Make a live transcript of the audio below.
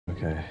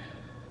Okay.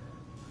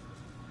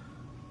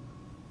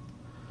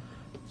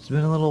 It's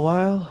been a little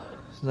while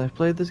since I've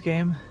played this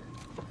game,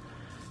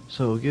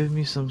 so give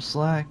me some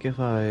slack if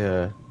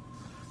I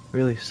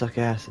really suck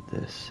ass at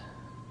this.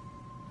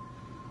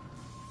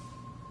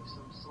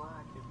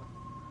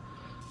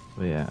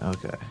 But yeah,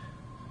 okay.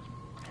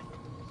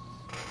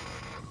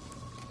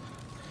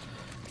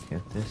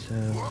 Get this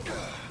out.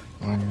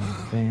 Bam,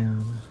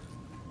 bam.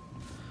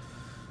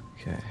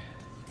 Okay.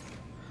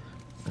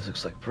 This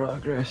looks like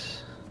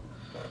progress.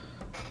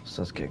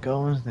 So let's get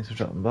going. Thanks for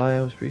dropping by, I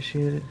always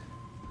appreciate it.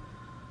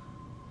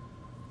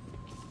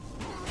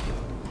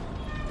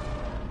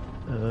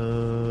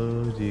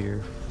 Oh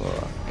dear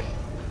fuck.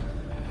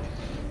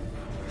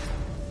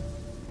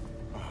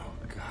 Oh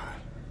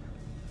god.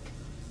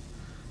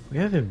 We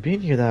haven't been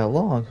here that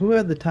long. Who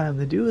had the time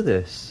to do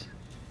this?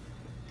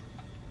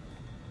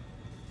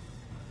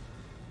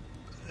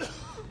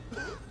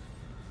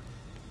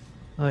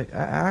 Like,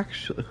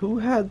 actually, who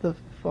had the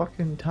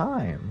fucking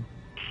time?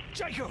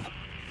 Jacob!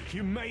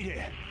 You made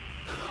it!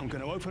 I'm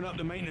gonna open up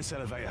the maintenance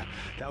elevator.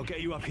 That'll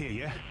get you up here,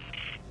 yeah?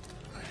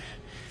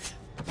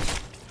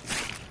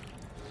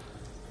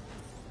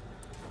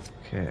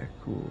 Okay,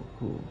 cool.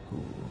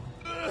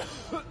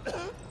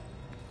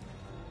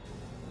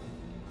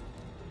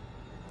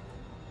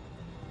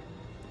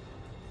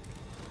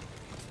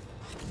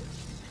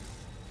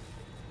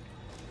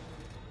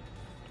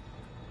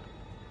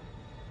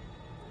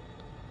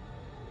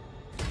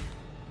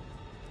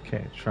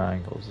 Okay,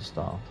 triangles to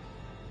stomp.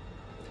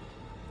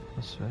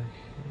 What's back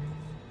here?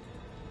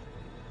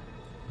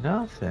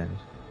 Nothing.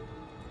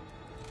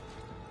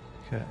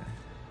 Okay.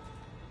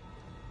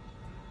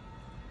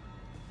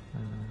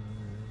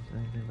 Is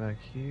anything back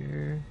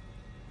here?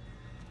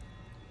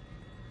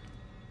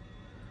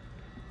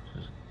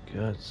 Just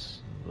guts,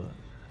 but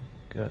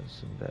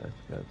guts and death,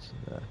 guts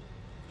and death.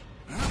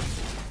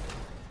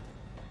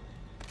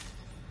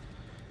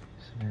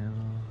 Some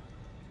ammo.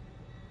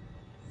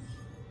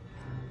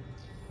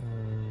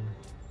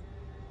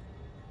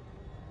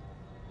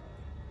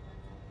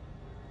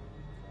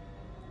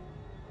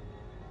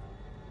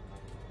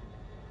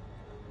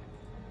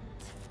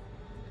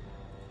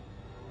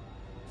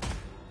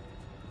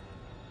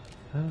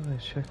 How do I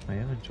check my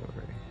inventory?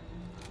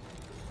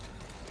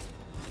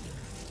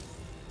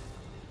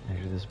 Make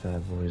sure this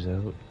bad boy's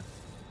out.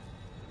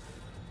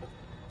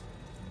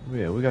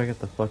 Yeah, we gotta get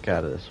the fuck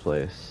out of this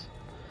place.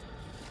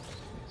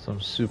 Some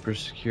super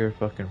secure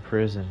fucking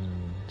prison.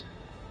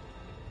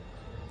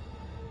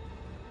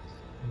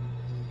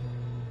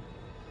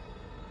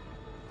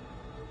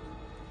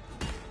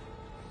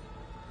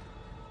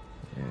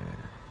 Yeah.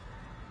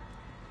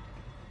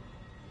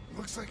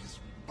 Looks like it's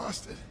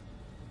busted.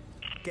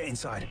 Get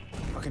inside.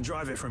 I can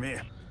drive it from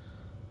here.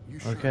 You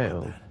sure Okay, about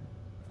well, that?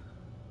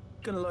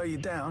 Gonna lower you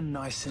down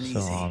nice and so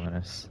easy.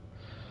 ominous.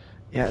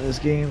 Yeah, this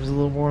game's a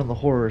little more on the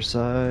horror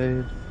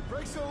side.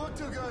 Brakes don't look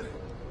too good.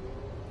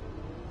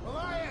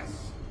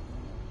 Elias!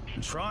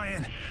 I'm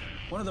trying.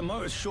 One of the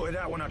motors shorted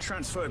out when I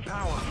transferred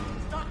power.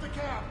 Stop the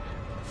cab!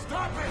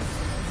 Stop it!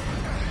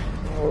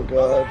 Oh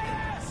god.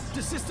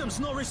 The system's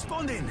not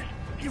responding.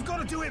 You've got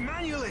to do it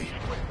manually.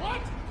 Wait,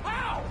 what?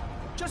 How?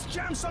 Just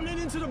jam something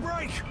into the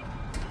brake.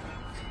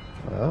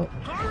 Well,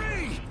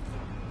 Hurry!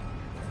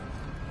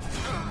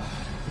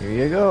 here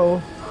you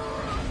go.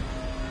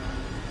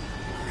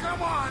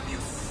 Come on, you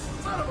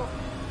son of a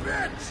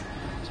bitch!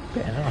 It's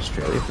banned in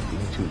Australia for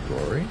being too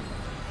gory.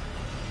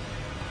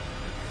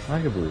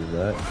 I can believe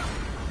that.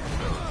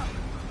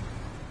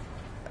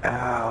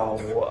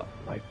 Ow!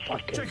 My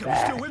fucking Jacob, you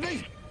back. still with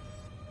me?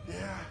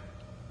 Yeah,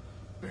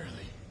 barely.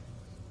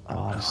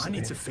 Honestly. I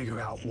need to figure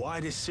out why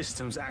this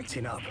system's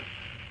acting up.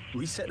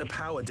 Reset the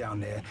power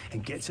down there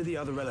and get to the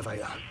other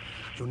elevator.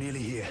 You're nearly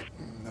here.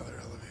 Another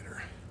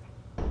elevator.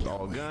 It's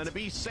all gonna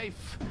be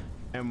safe,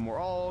 and we're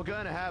all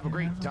gonna have a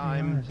great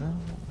time.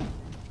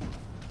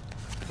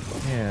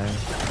 Yeah.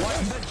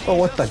 Oh,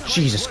 what the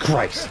Jesus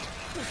Christ!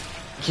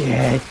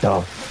 Get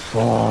the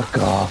fuck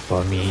off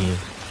of me,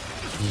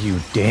 you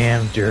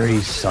damn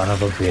dirty son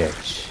of a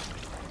bitch.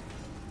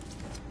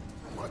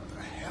 What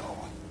the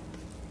hell?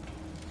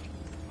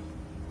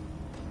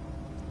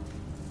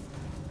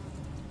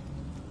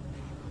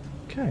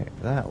 Okay,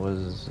 that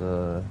was,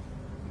 no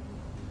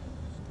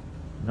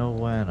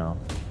bueno.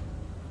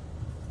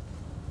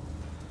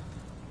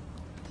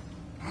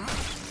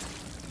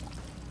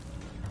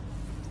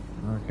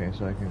 Okay,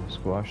 so I can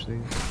squash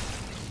these.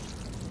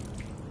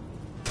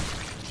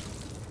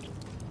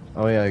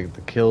 Oh yeah, like,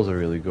 the kills are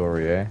really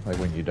gory, eh? Like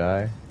when you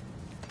die.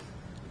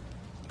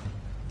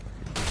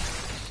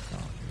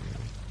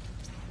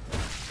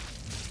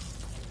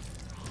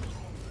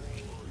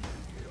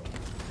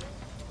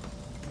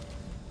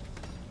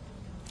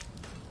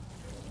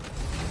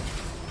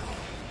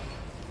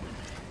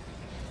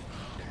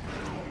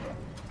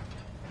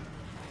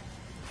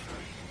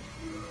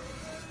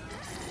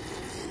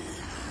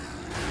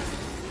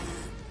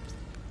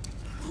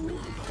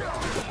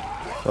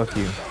 Fuck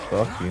you,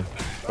 fuck you,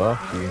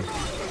 fuck you,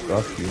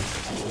 fuck you.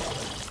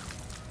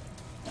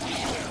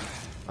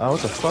 Oh,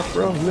 what the fuck,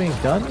 bro? You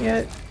ain't done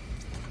yet?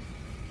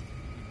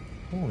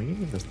 Oh, you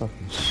need the stuff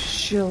from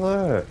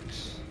Chillax.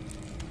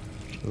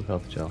 Ooh,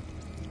 health gel.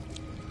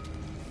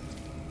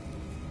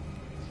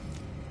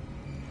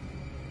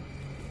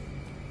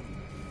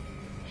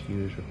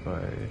 Fuse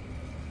required.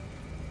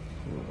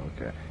 Ooh,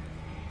 okay.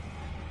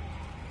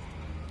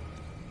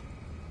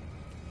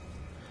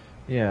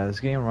 Yeah, this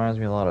game reminds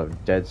me a lot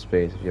of Dead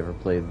Space, if you ever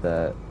played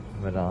that,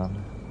 Madon.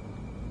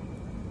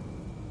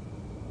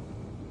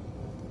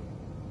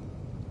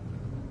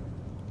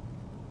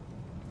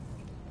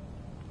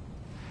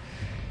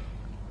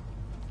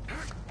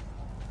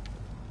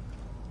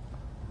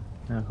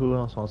 Now, who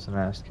else wants an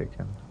ass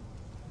kicking?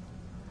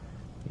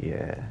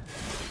 Yeah.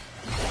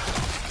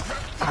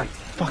 Ah,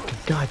 fucking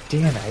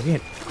goddamn it, I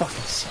didn't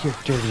fucking see your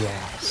dirty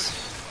ass.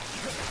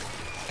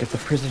 Get the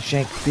prison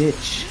shank,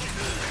 bitch.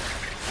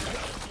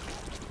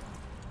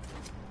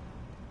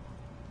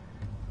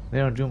 They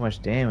don't do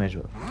much damage,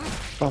 but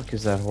fuck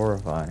is that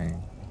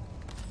horrifying.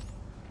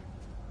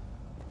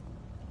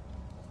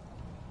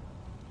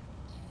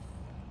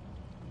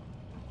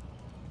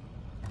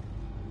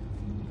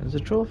 There's a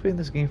trophy in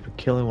this game for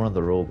killing one of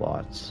the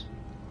robots.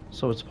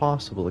 So it's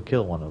possible to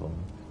kill one of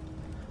them.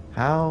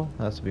 How?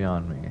 That's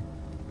beyond me.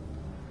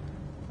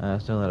 I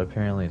just know that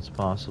apparently it's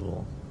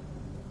possible.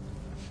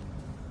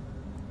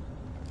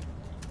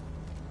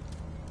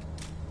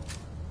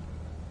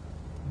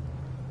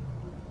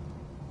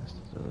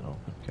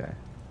 Okay.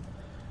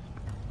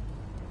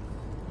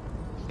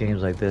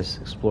 Games like this,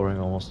 exploring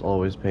almost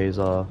always pays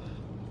off.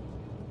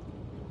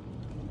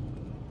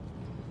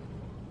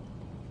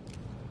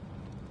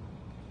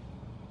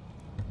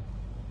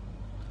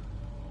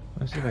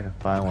 Let's see if I can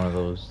find one of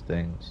those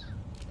things.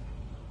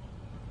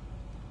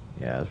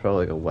 Yeah, it's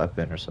probably like a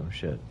weapon or some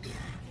shit.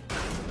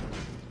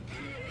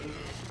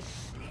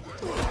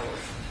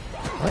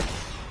 What?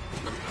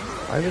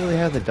 I really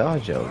have the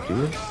dodge out,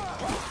 dude.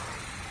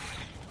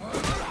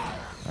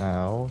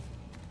 Ow.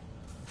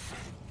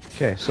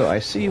 Okay, so I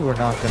see we're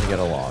not gonna get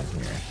along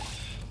here.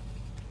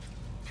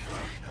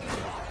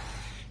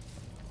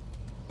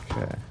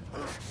 Okay.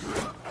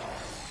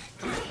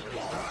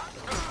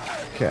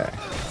 Okay.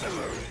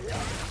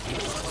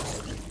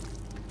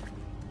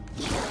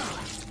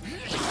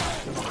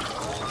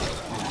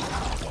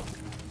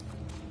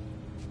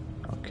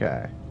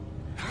 Okay.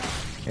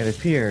 It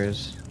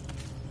appears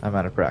I'm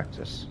out of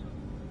practice.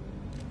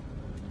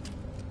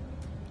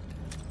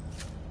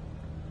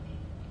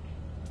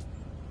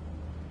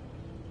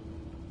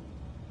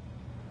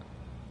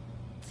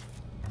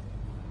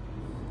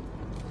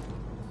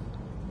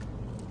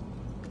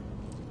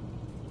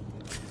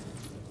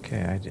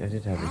 Okay, I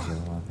did have a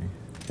heal on me.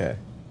 Okay.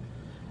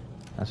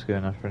 That's good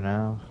enough for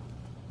now.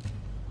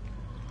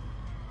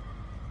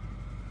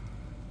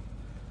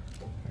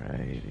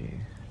 Righty.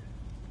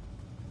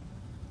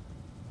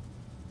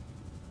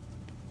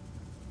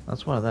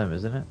 That's one of them,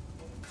 isn't it?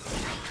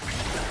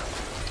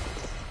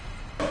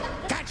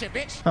 Gotcha,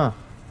 bitch! Huh.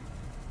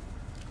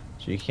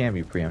 So you can't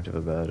be preemptive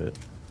about it.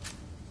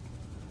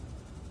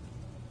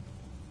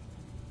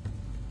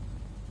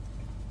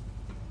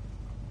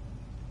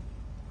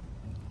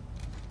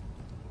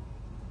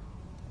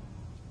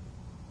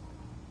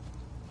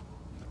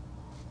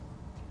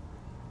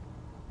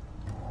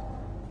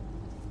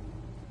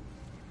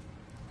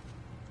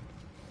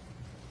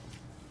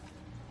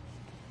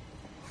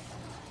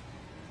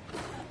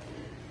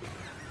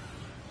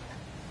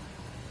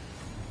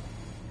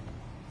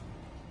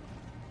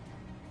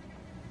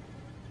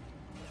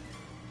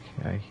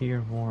 I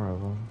hear more of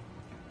them.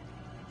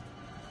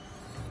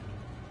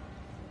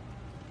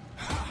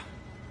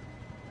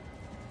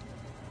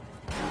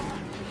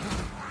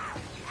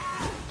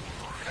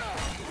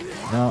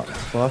 No,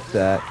 fuck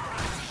that.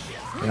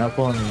 You're not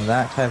pulling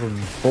that type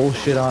of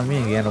bullshit on me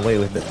and getting away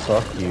with it.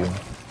 Fuck you.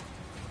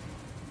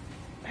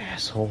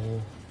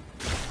 Asshole.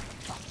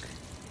 Fuck.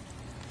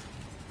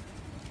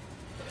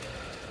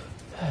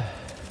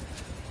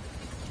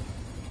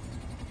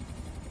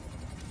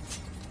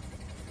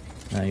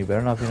 Now you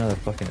better not be another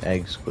fucking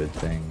egg squid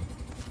thing.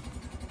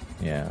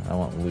 Yeah, I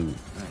want loot.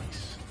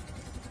 Nice.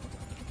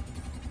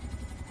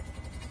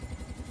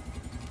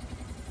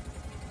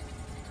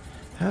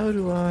 How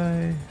do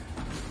I...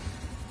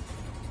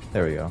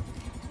 There we go.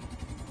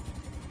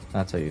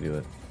 That's how you do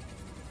it.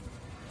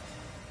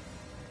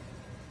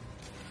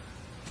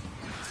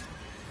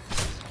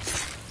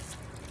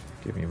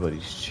 Give me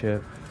buddy's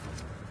chip.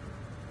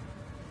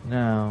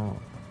 Now,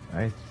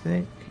 I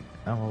think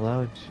I'm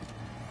allowed to...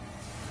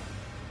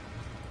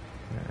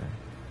 Okay.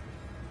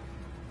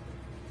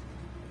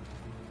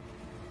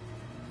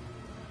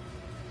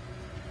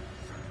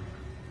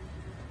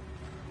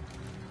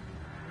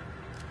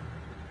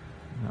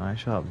 No, I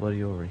shot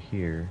buddy over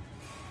here.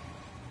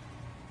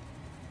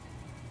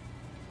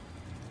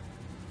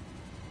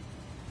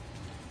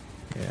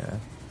 Yeah.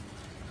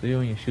 So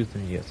when you shoot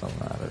them, you get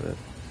something out of it.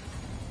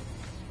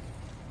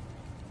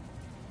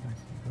 I can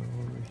go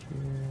over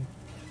here.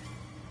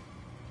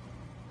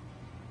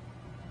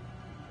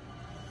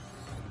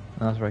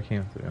 Oh, that's where I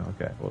came through.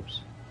 Okay,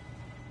 whoops.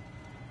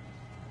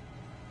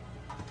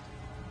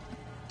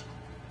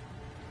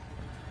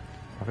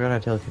 I forgot I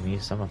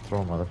telekinesis. I'm gonna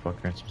throw a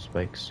motherfucker in some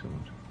spikes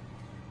soon.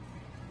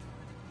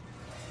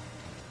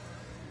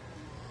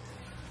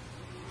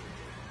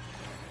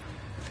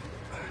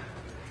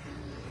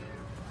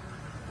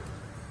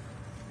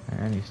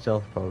 Any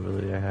stealth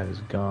probability I had is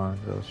gone.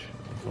 Those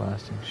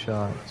blasting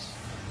shots.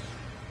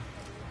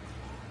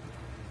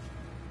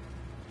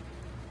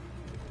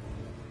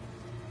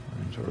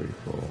 Inventory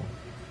full.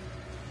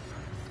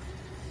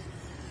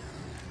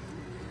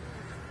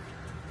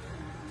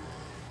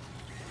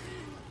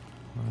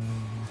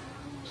 One,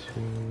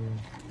 two.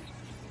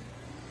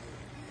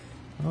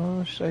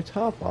 Oh, should I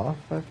top off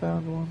if I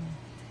found one?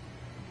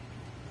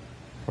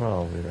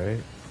 Probably,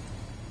 right?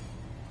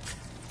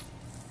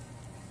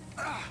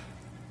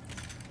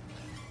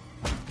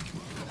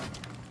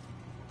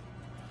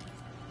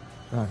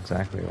 Not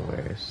exactly a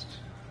waste.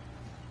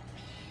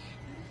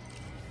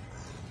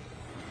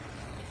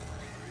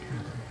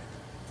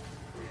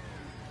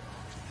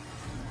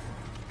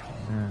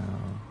 Now.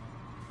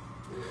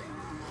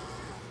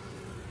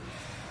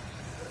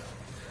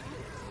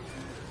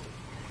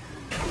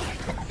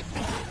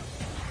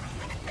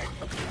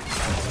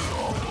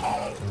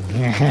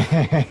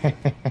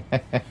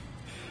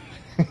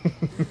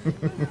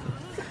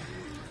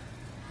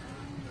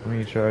 What are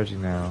you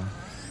charging now?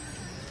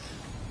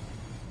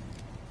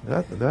 Do I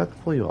have to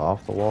pull you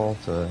off the wall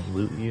to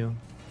loot you?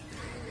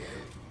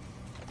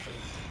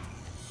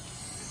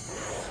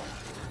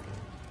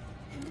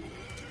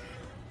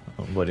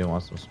 Oh, buddy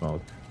wants some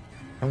smoke.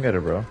 Come get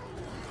her, bro.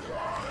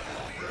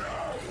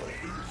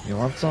 You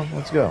want some?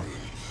 Let's go.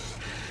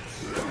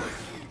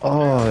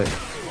 Oh,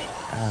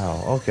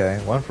 ow. Okay,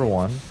 1 for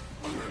 1.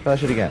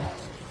 Flash it again.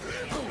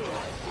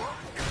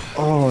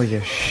 Oh, you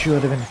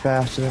should have been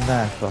faster than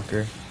that,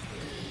 fucker.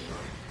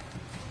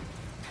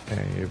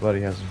 Okay, your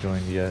buddy hasn't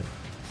joined yet.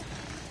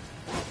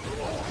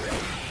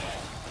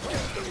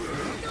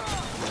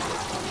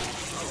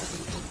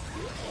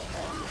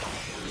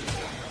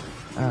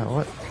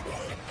 What?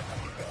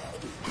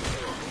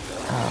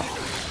 Ow.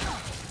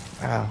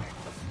 Ow.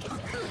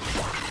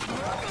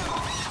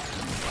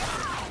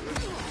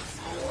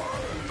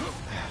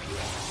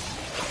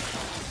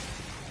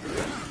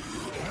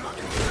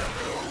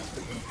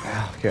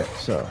 Okay,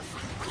 so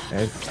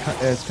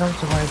it's come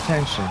to my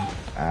attention.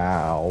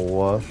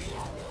 Ow.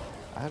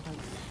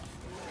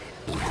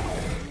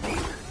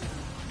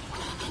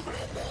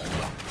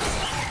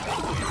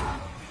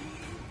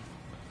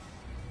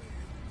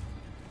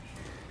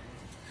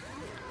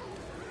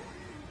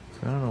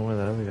 I don't know where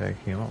that other guy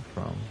came up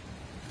from.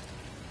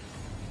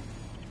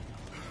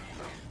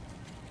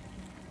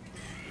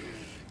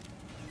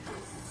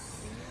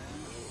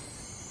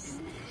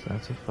 So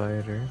that's a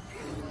fighter.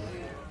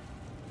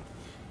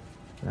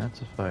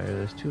 That's a fighter.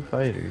 There's 2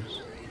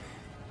 fighters.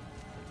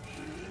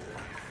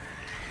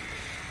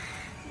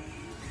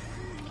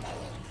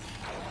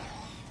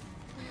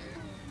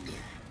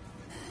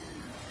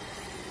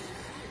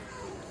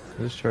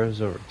 This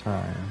charges over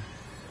time.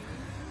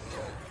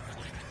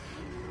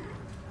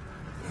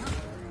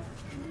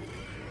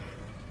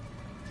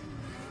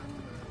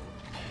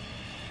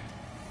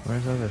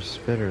 Where's the other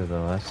spitter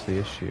though? That's the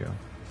issue.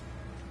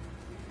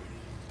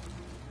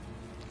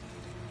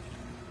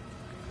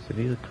 Did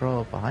he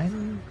crawl up behind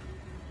me?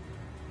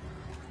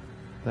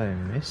 Did I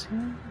miss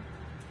him?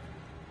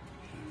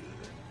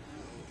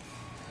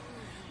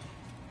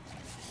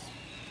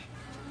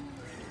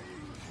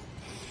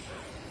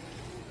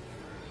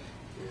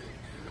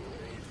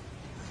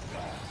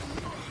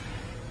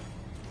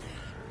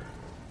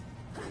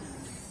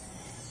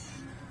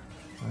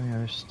 Oh yeah,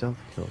 there's stealth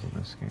kills in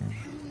this game.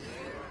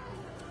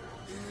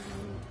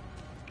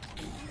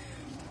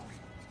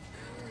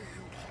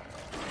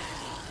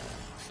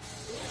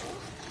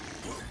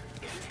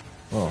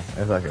 Well,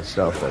 if I can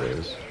stealth, that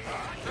is.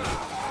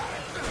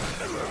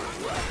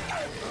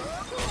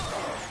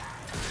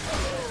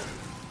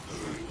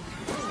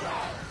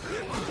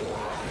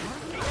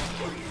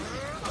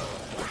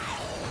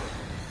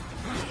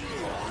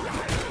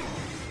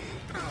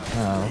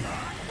 Oh.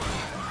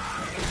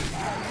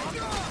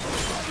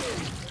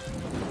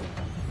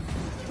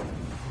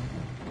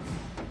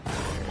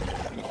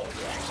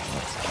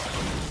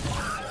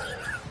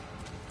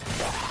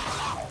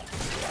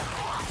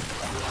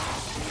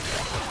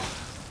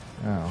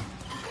 Oh.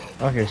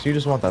 Okay, so you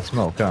just want that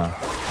smoke, huh?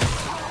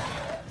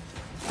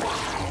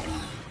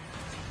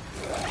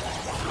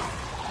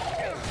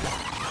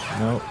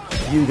 Nope.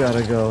 You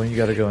gotta go, and you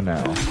gotta go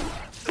now.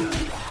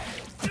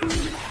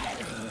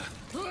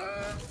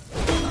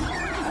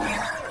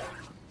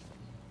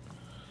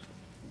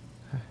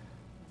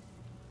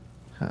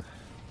 Huh.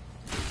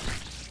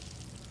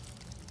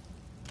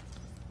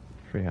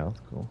 Free health,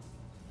 cool.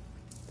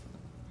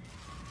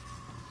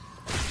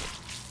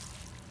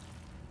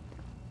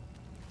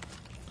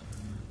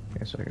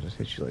 Okay, so I can just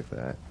hit you like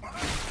that.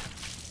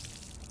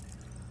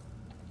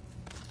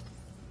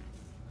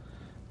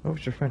 What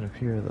was your friend up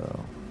here,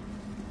 though?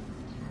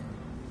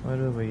 What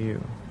about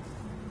you?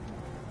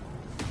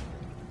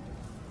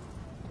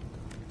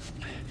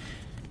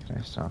 Can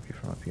I stop you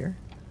from up here?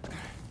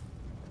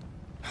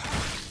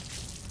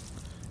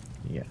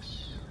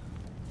 Yes.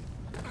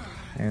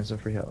 And some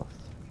free health.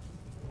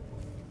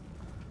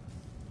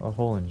 A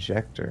whole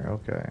injector,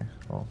 okay.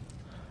 Well,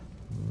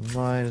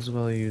 might as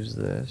well use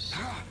this.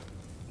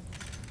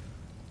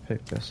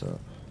 Pick this up.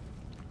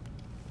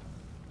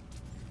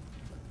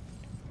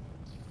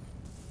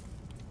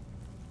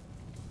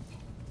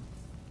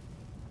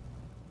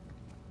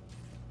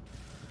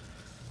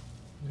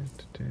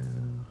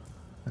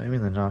 I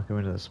mean to knock him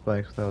into the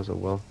spikes, that was a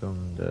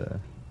welcomed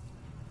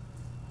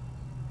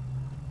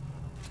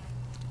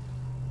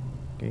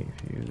gate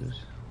fuse.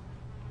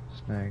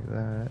 Snag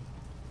that.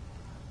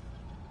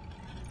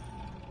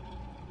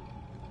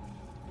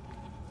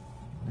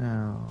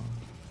 Now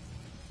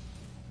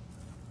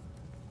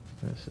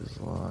this is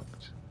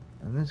locked.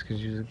 And this could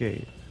use a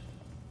gate.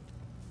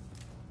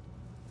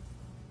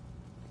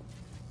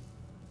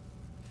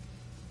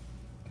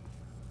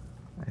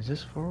 Is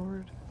this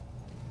forward?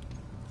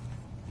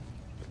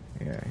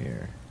 Yeah,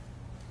 here.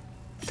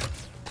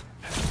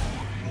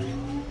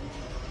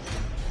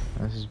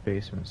 This is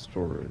basement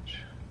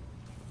storage.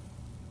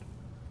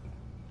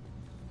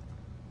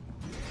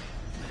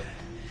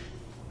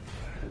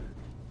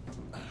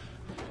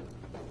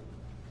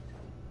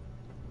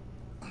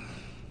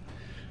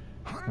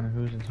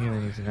 Who's in here that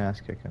needs an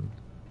ass kicking?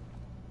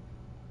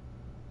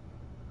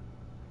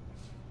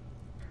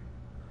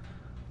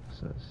 What's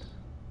this?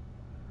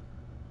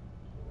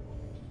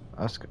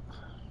 Oscar.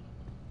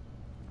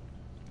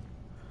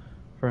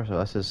 First of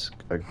all, this is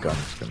a gun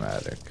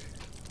schematic.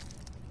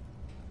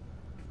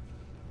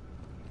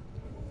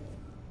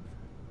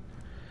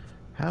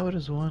 How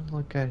does one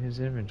look at his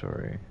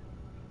inventory?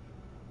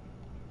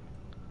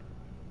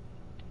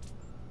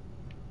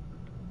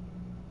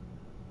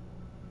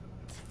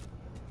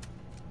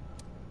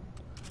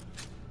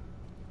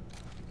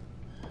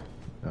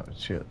 No,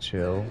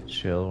 chill.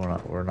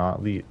 We're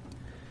not leave.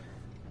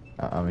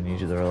 I'm gonna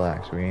need you to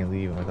relax. We ain't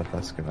leaving without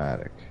that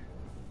schematic.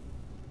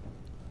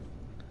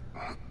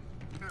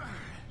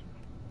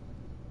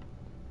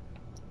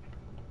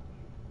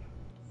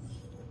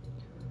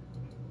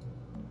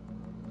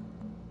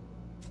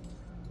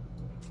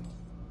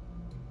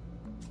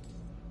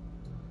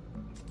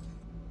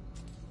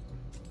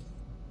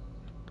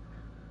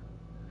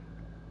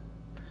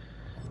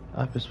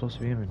 Up is supposed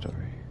to be inventory.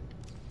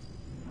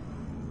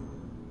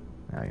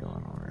 Now you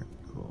want to work.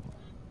 Cool.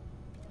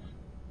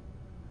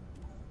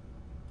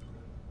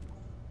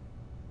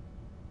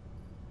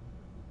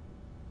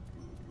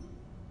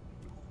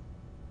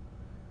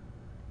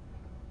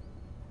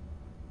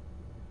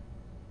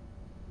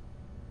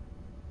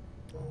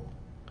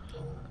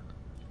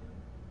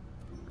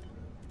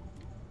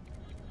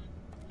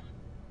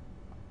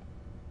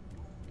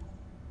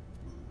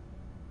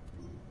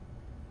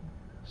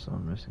 So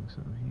I'm missing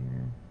some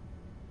here.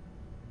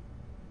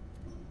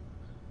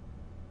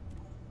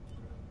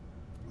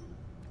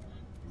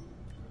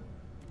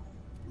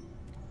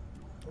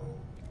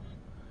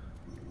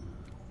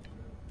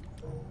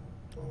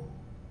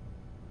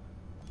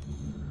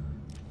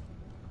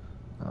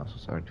 Oh, so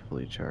it's already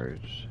fully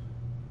charged.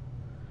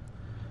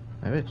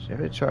 If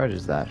it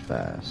charges that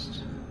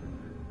fast.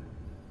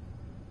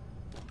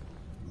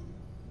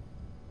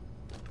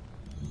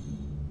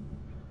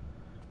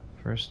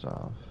 First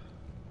off,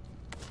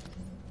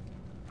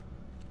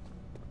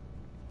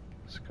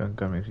 this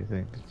gun makes you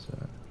think it's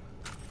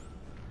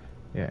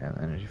yeah, and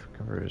energy for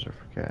converters or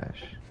for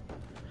cash.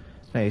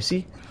 Now you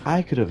see,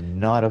 I could have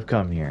not have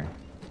come here.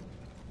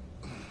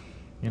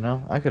 You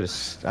know, I could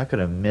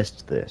have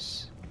missed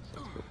this.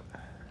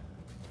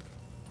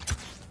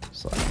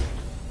 Slide.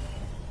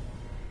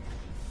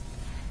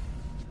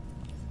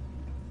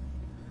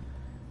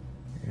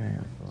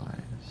 Yeah,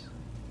 flies.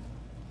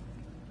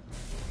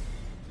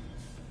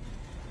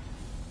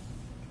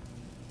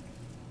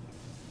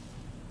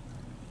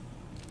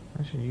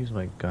 I should use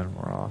my gun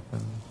more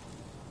often.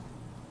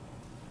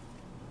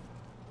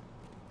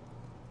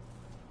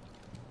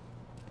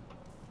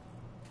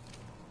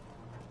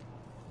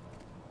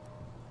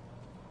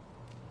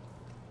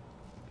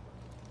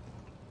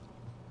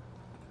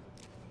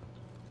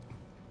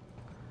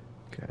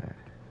 Okay.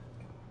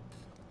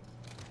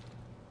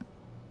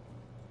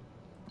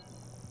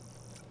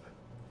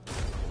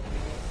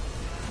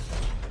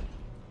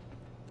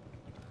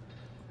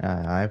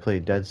 I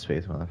played Dead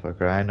Space,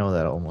 motherfucker. I know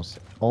that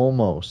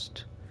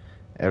almost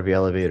every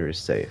elevator is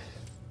safe.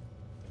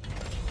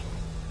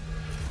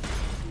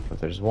 But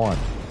there's one.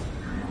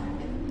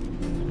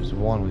 There's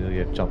one we'll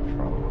get jumped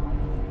from.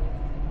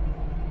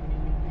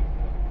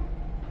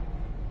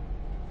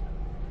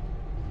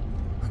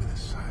 Look at the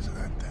size of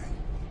that thing.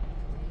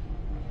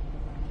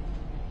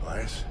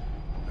 Elias,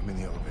 I'm in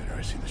the elevator.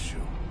 I see the shoe.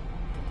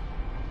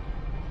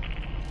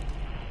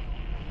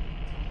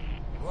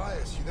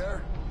 Elias, you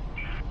there?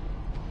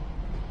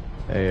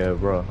 Hey,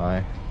 bro,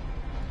 hi.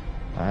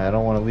 I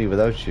don't want to leave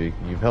without you.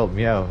 You've helped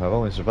me out. I've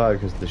only survived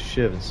because of the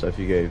shiv and stuff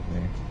you gave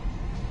me.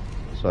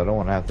 So I don't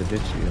want to have to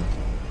ditch you.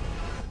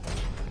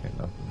 Okay,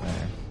 nothing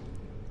there.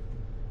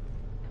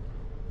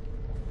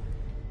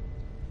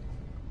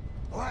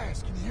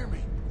 Elias, can you hear me?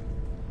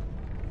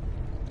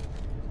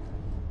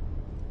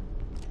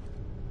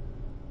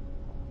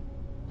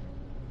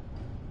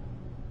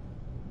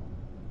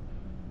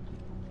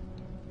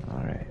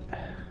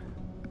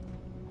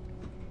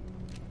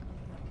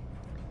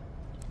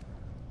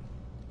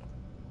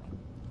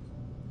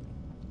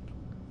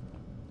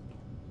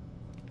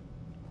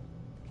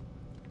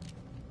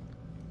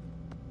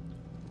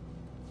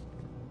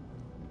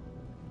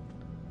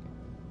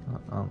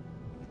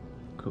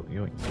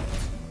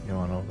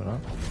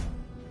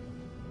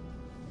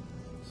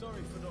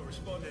 Sorry for not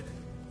responding.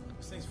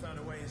 This thing's found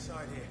a way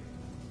inside here.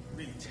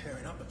 Really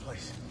tearing up the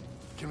place.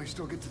 Can we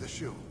still get to the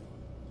shoe?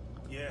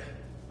 Yeah,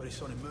 but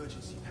it's on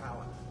emergency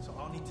power, so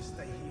I'll need to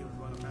stay here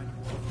and run a manual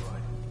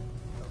override.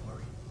 Don't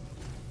worry.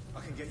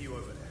 I can get you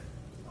over there.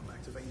 I'm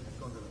activating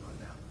the gondola right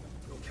now.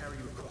 It'll carry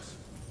you across.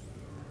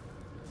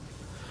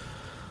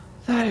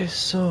 That is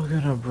so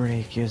gonna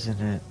break,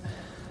 isn't it?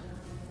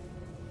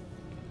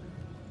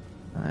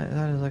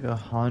 That is like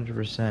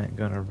 100%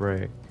 gonna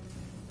break.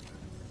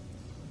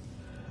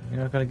 You're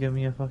not gonna give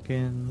me a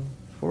fucking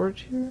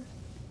forge here?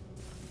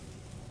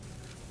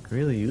 Could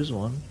really use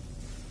one.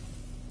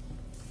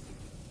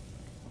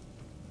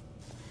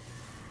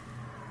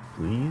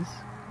 Please?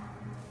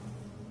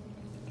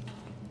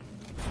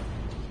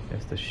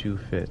 If the shoe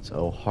fits.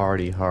 Oh,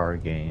 hardy har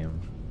game.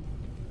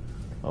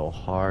 Oh,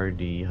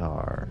 hardy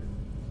har.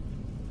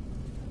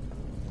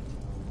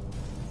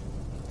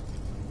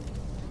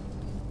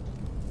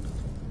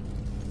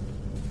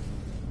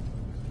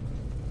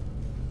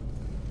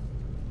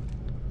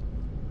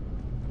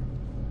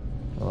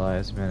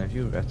 Elias, man, if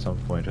you at some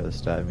point try to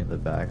stab me in the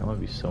back, I'm gonna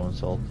be so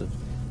insulted.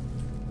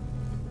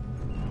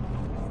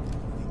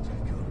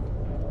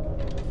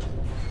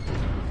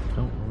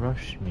 Don't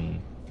rush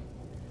me.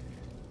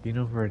 You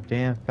know for a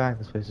damn fact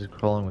this place is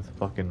crawling with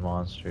fucking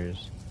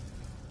monsters.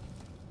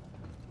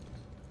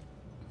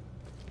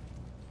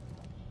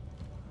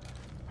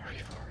 Hurry,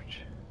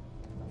 Forge.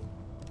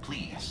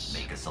 Please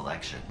make a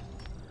selection.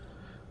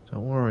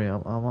 Don't worry,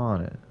 I'm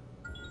on it.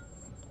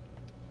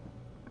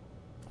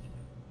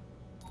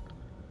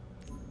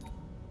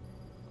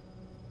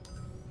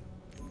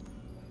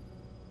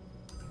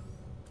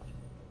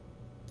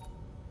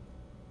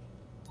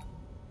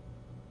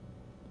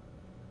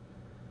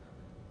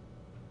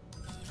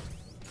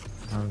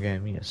 I'm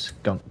getting me a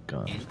skunk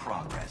gun. In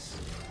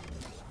progress.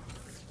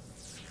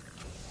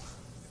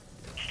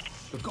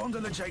 The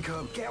gondola,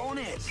 Jacob! Get on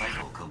it!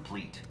 Cycle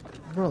complete.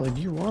 Bro, like,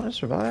 do you want to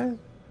survive?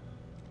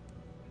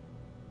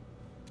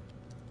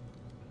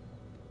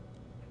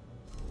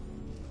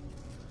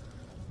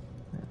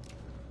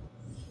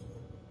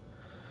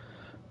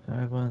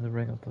 I wanted to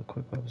bring up the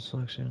quick weapon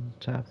selection.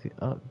 Tap the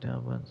up,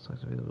 down button,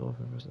 select available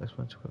weapon versus X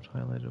button to equip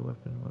highlighted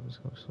weapon. Weapons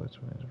select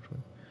random choice.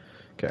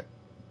 Okay.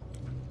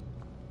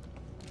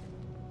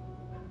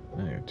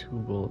 I got 2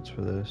 bullets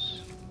for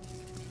this.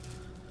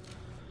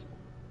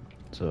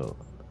 So.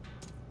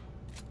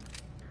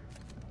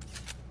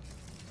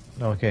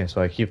 Okay,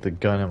 so I keep the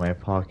gun in my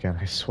pocket and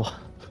I swap.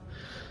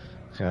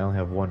 See, I only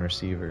have 1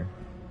 receiver.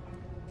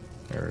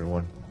 Or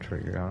 1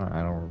 trigger.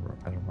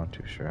 I'm not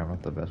too sure. I'm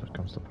not the best when it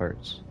comes to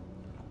parts.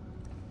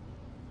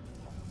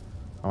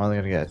 I'm either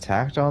gonna get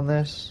attacked on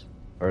this,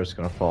 or it's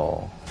gonna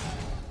fall.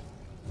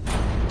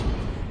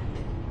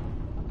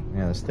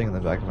 Yeah, this thing in the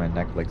back of my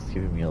neck likes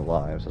keeping me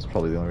alive, so that's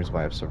probably the only reason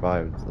why I've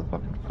survived the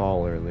fucking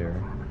fall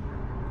earlier.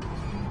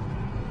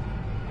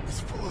 It's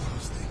full of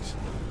those things.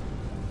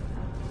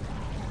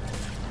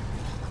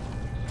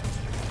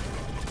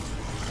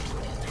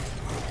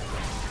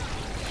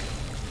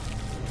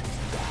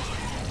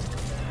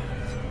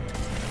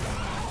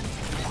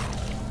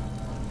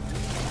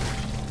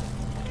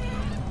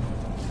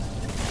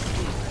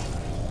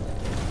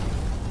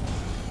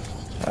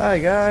 Hi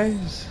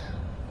guys!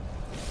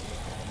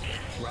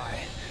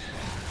 Right.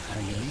 Now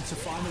you need to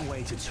find a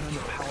way to turn the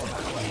power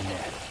back on in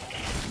there.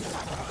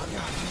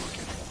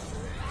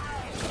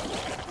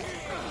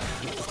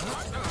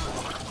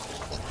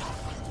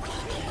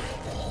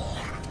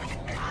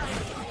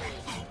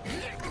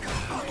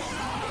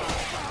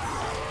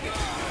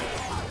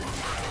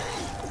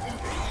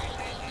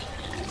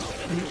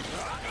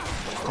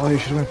 Oh, you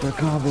should went for a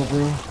combo,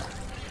 bro.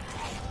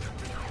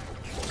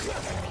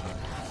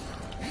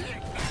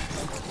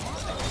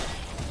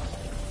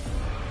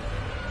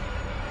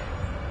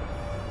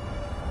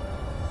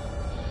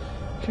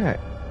 Okay,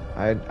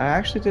 I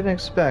actually didn't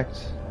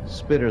expect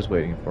spitters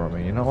waiting for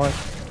me. You know what?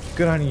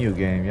 Good on you,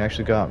 game. You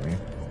actually got me.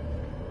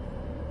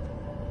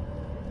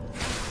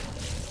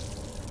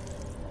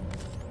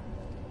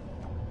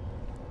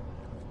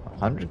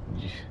 $100?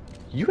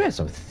 You had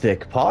some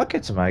thick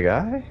pockets, my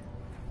guy.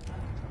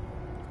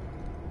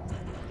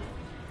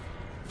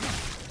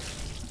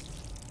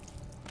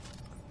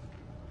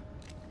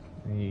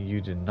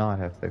 You did not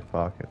have thick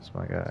pockets,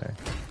 my guy.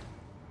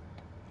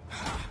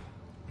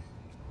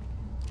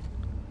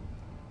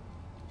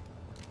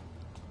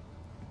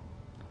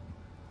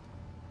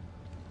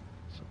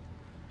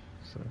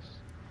 What's this?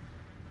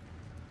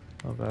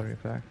 Oh, battery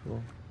pack,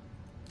 cool.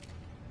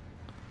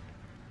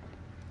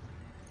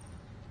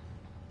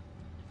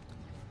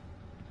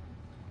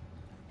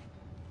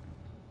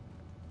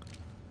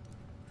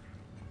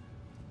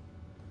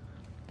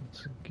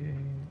 It's a gate.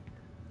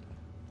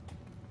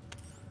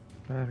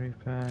 Battery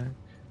pack.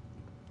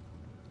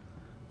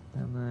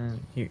 And then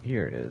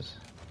here it is.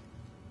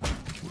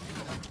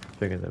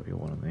 Figured there'd be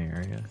one in the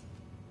area.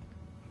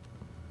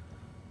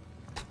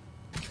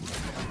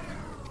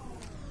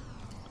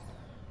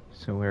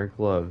 So wear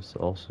gloves,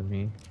 also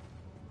me.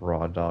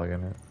 Raw dog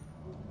in it.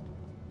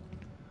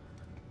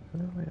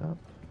 Is that way up?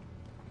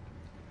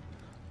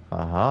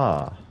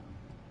 Aha.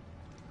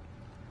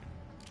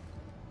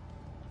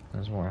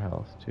 There's more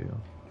health too.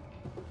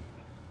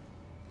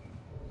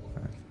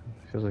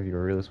 Feels like you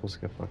were really supposed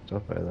to get fucked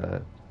up by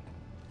that.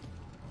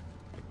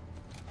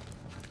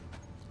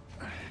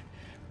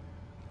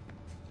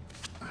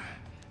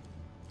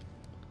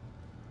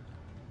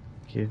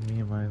 Give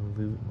me my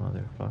loot,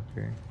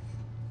 motherfucker.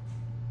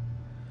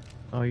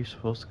 Oh, you're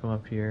supposed to come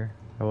up here.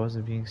 I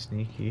wasn't being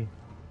sneaky.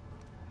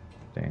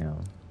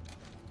 Damn.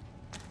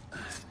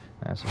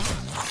 That's okay.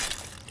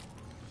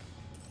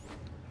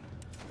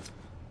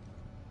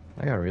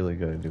 I got really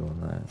good at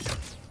doing that.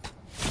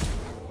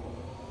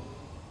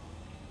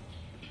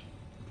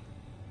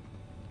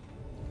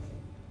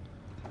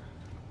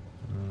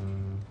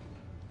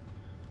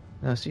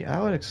 Now, see,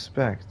 I would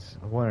expect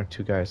one or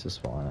two guys to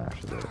spawn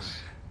after this.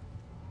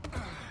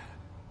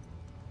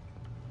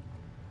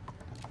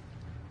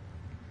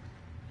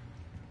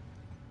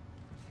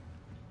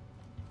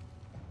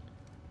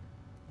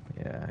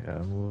 Yeah, I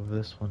gotta move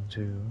this one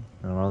too.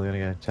 I'm only gonna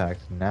get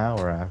attacked now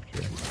or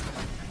after.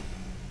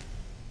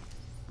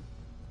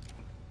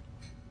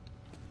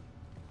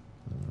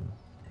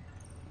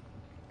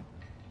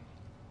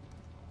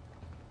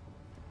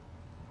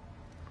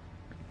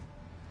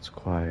 It's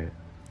quiet.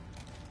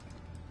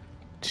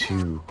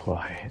 Too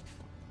quiet.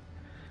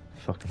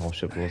 Fucking whole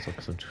shit blows up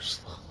because I'm too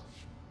slow.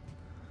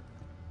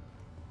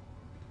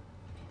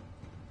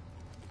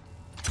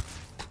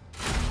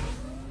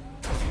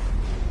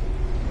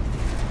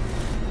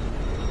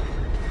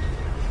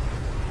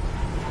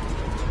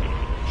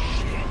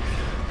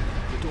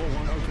 The door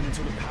won't open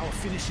until the power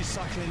finishes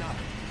cycling up.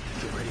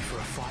 Get ready for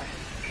a fight.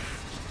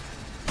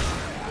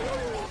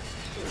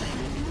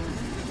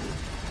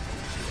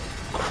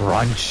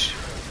 Crunch.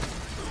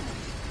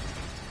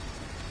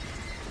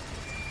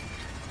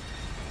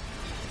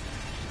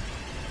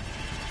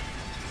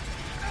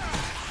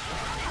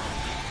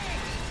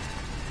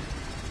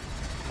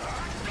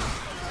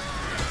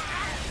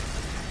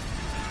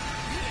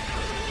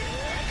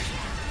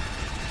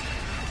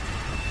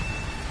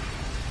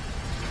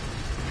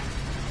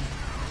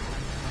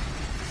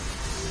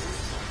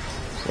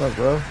 What's up,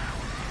 bro?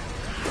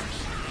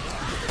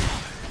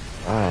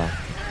 Ah,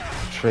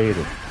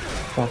 traded.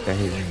 Fuck, I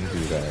hate when you do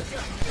that.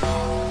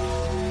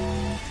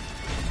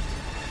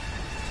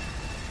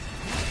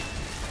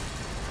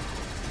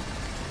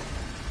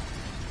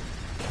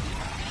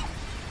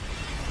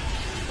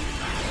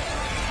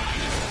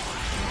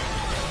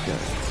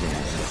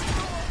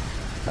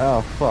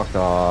 Oh, fuck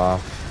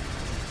off.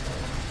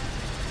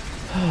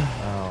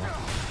 Oh,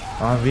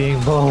 I'm being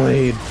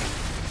bullied.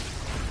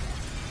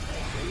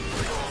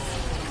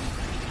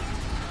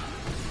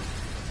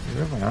 You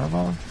have my arm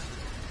on?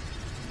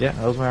 Yeah,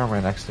 that was my arm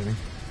right next to me.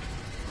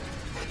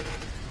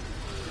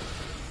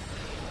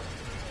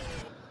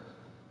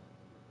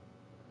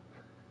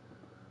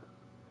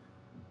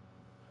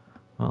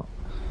 Well.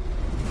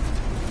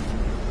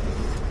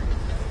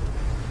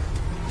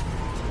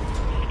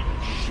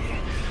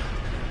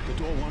 The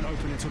door won't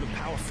open until the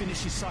power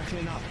finishes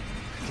cycling up.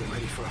 Get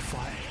ready for a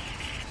fight.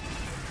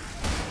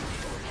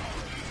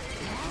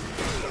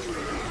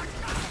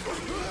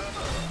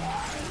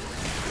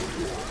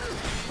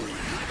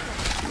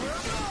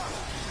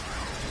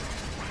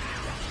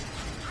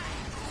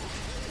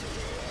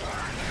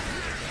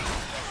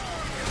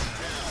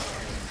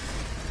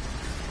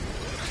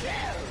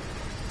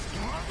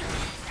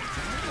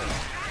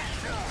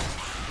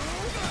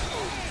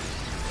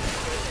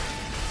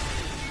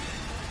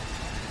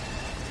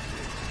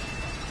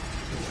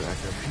 Back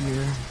up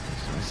here. This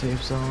is my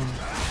safe zone.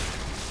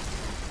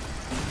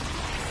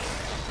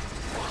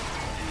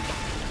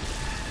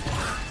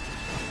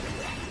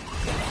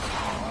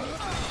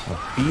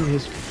 I'll beat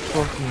his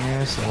fucking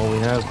ass while we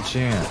have the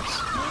chance.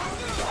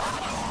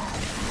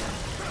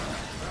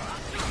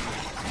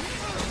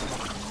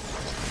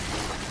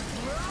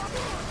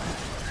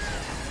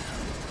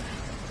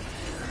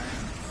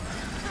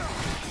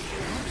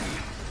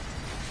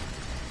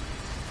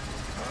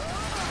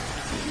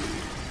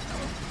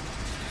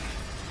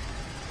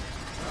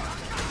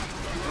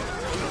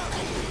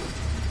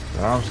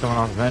 The arm's coming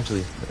off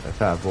eventually,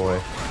 fat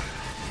boy.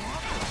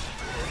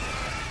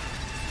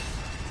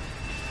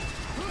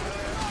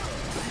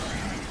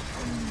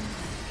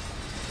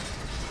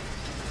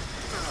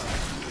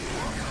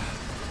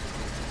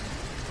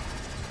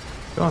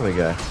 Come on, big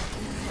guy.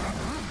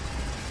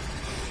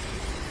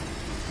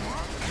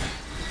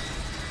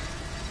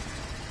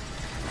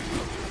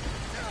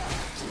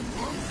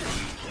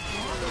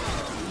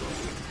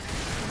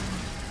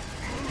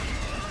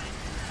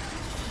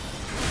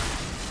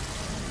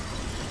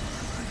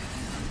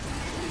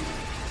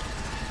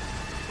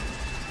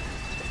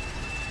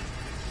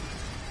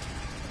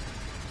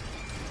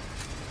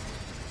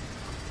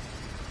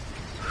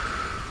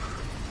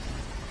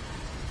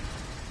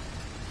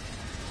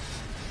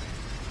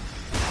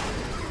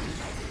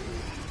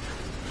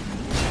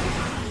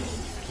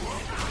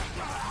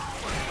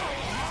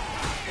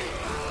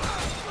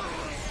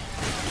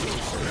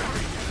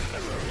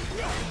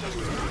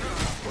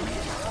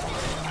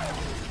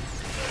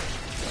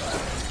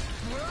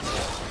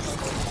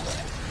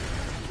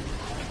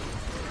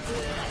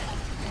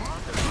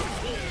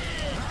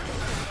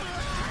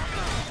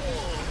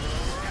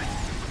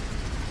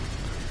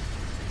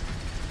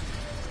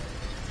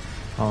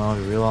 I'll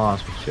be real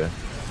honest with you.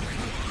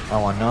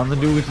 I want nothing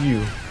to do with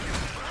you.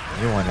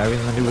 You want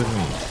everything to do with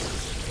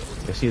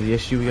me. You see the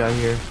issue we got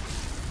here?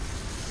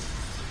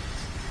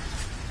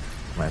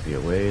 Might be a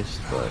waste,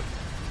 but...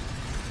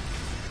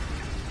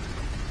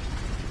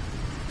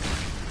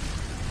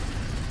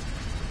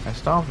 I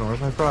stomped him.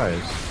 Where's my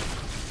prize?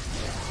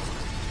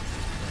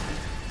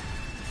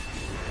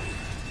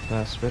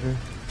 That spitter?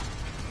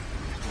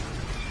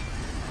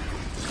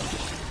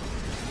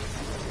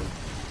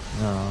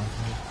 No.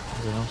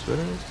 Is there no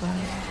spitter this time?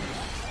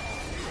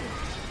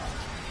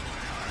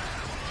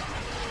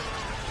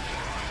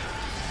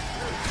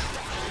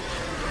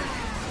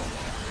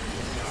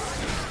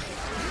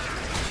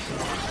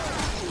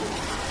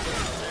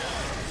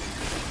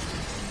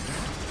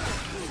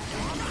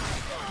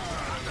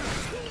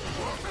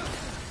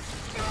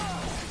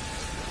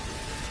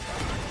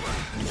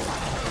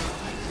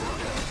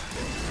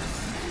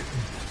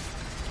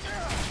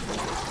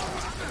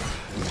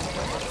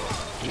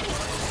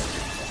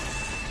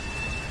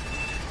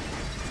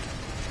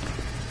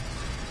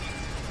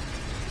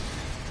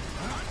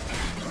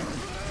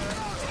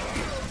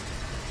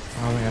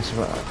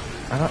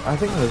 I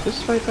think that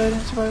this fight I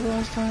didn't survive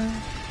last time.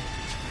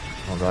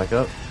 I'll back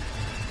up.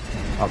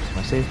 Up's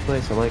my safe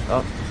place. I like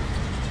up.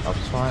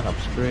 Up's fine.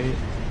 Up's great.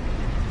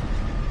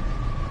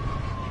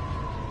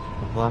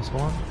 The last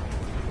one.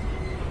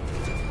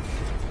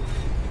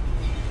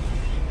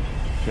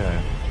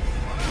 Okay.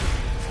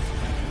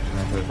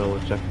 I'm gonna double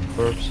checking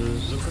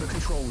corpses. Look for the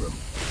control room.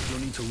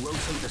 You'll need to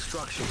rotate the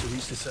structure to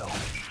reach the cell.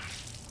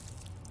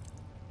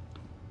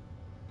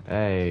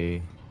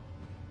 Hey.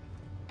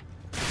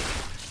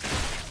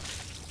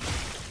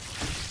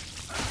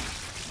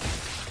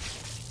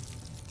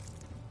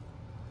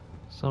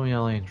 Some of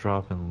y'all ain't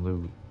dropping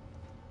loot.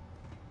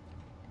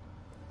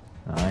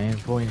 Now, I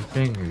ain't pointing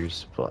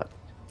fingers, but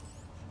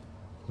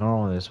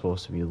normally there's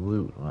supposed to be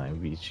loot when I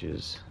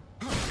reaches.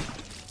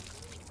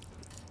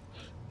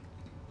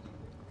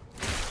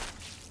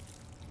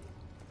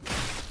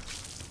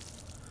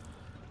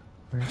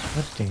 Where's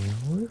the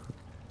damn loot?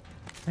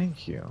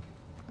 Thank you.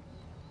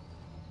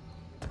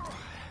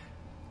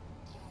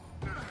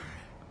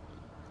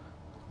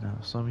 Now,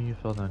 some of you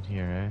fell down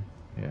here,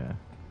 eh? Yeah.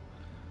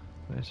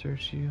 Did I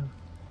search you?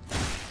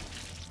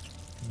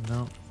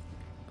 No.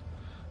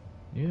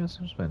 Yes,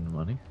 I'm spending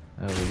money.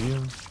 How about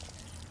you?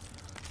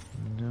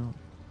 No.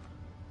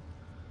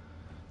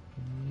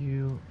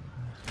 You.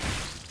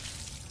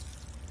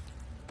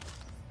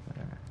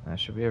 There. That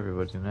should be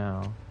everybody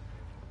now.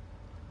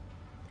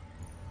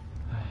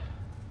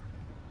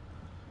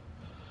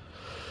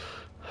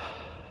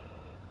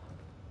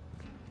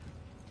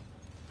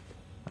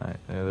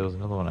 There was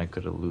another one I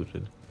could have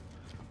looted.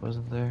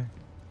 Wasn't there?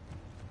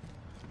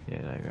 Yeah,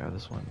 did I grab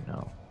this one?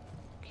 No.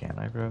 Can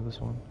I grab this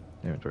one?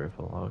 Inventory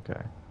full. Okay.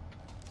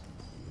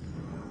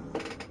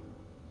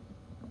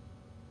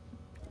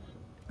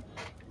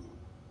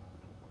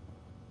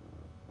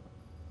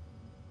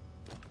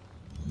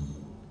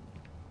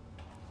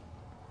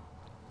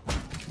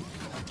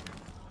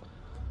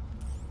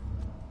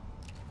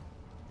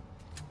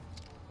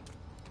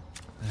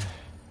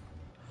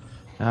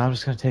 Now I'm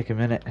just gonna take a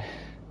minute,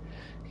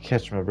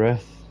 catch my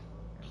breath.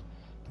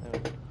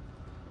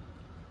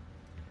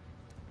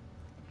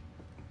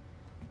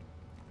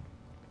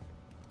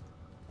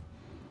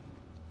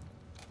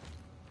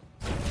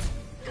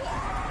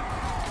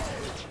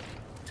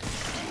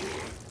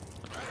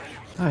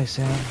 Hi,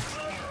 Sam.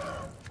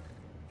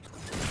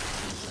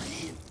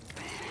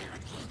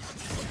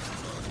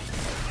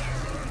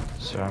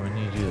 Sir, I'm gonna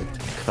need you to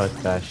cut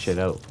that shit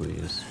out,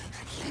 please.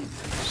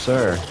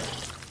 Sir.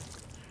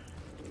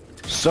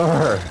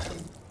 Sir!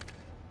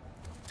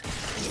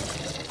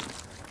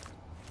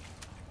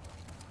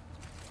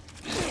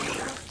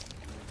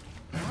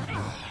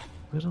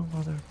 Little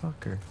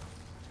motherfucker.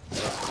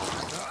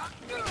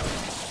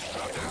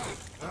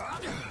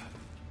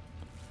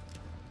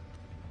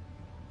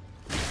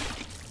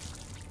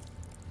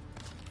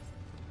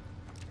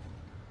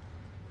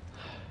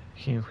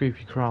 Came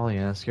creepy crawly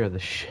and that scared the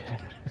shit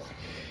out of me.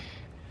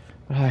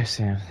 But hi,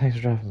 Sam. Thanks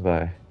for dropping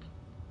by.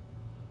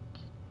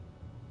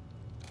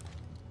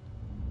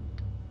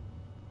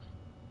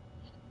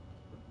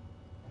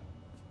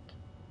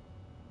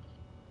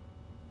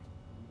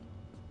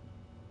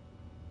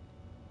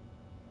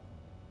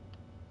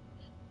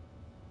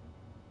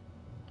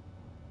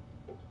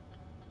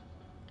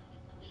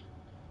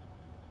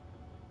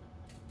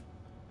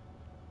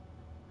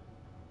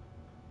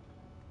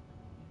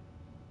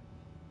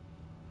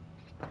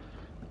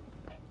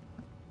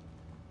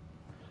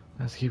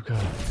 Let's keep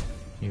going.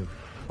 You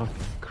fucking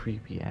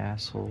creepy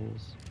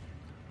assholes.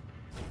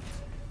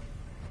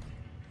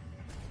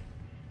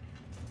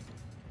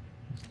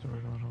 This door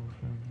don't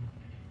open.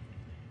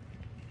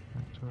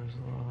 That door's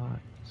locked.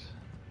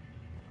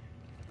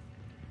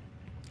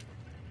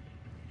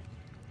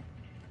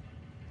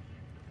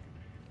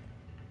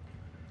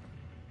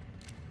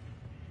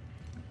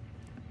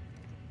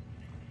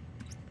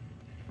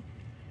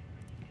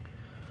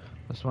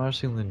 The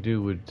smartest thing to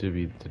do would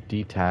be to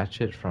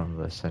detach it from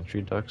the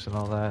sentry ducts and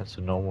all that,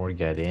 so no more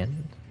get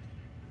in,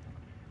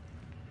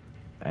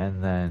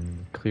 and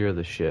then clear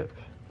the ship.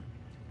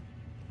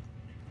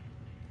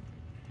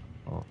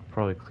 Well,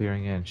 probably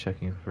clearing it and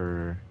checking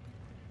for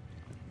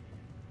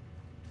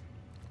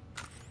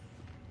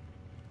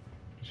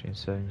change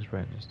settings,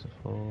 brightness to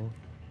full.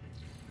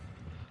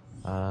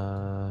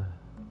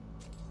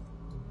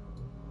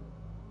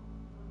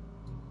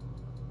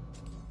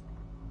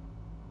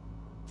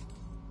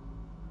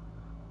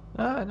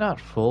 Not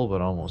full,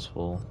 but almost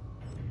full.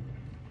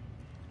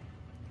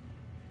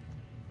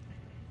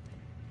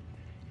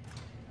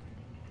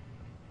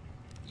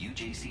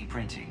 UJC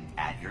printing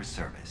at your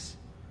service.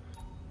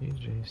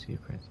 UJC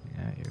printing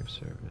at your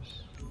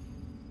service.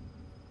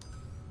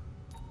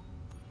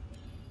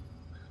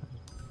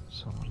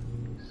 Some of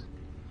these.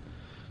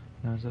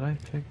 Now, did I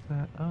pick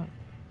that up?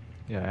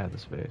 Yeah, I had the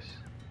space.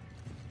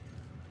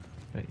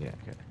 But yeah,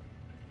 okay.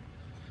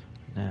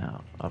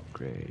 Now,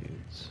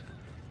 upgrades.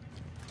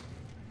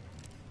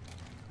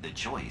 The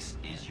choice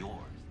is yours.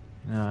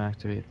 Now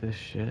activate this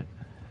shit.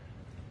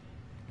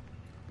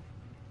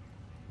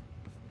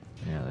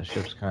 Yeah, the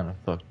ship's kind of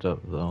fucked up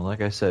though.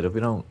 Like I said, if we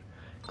don't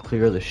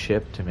clear the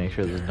ship to make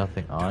sure there's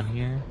nothing on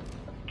here.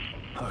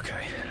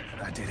 Okay,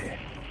 I did it.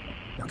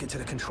 Now get to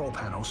the control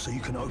panel so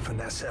you can open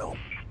that cell.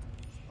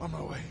 On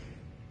my way.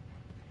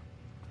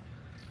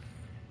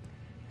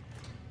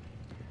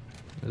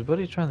 Is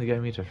Buddy trying to get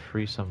me to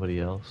free somebody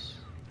else?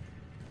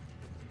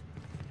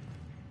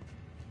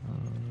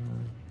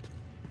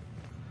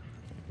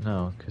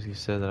 No, because he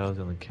said that I was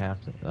the only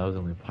captain. I was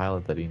the only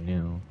pilot that he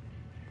knew.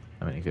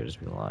 I mean, he could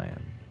just be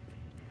lying.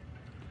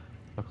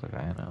 Look like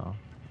I know.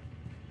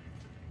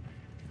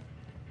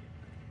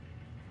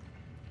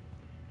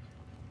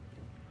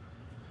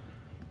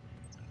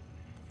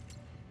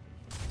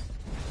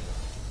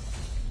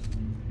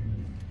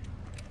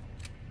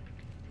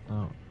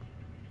 Oh.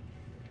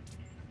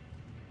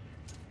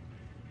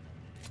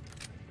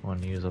 I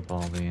want to use up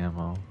all the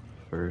ammo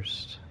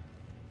first.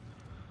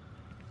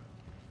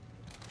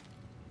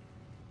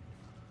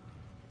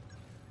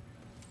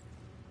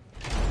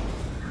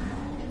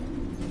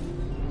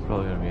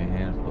 Probably gonna be a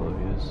handful of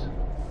yous.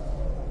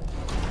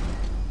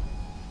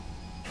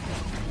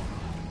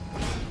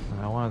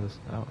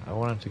 I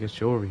wanted to get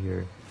you over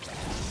here.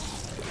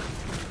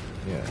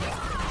 Yeah.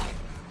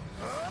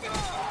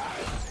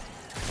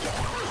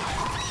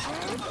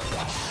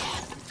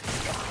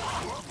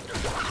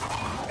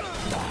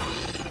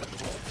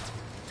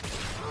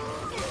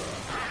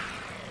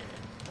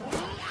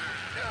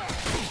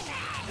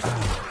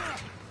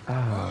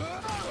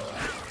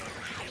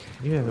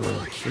 Yeah, there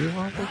were 3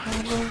 wombo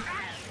combos?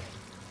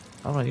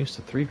 I'm not used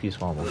to 3-piece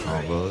wombo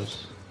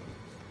combos.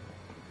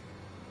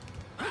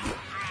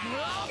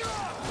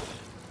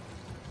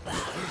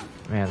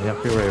 Man, the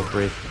upgrade where I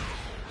break...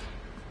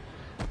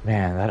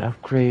 Man, that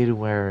upgrade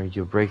where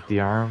you break the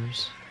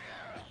arms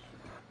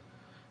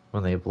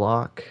when they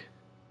block.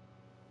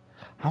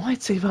 I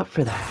might save up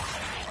for that.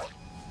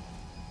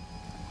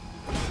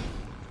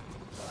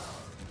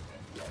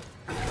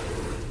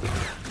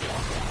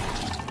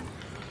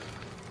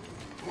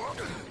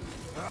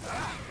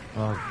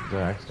 Oh, did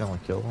I accidentally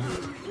kill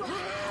him?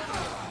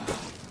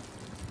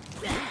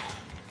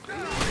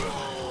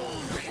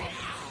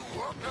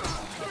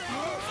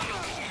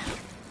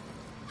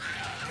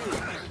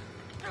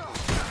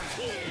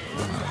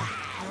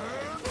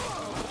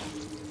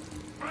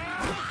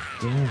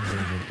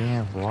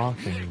 Damn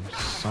blocking, you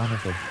son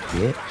of a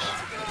bitch.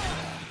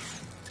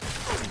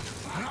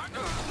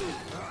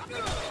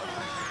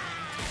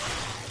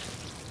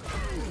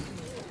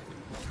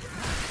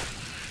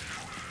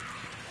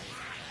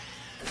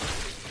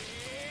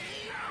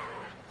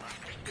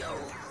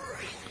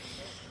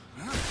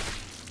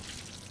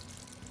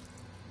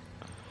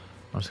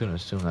 I'm just gonna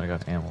assume that I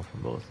got ammo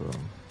from both of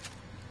them.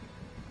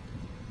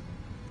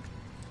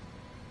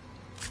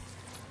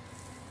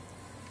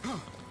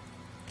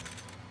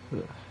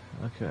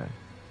 Okay.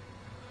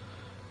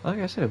 Like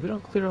I said, if we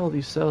don't clear all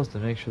these cells to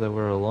make sure that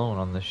we're alone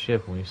on the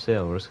ship when we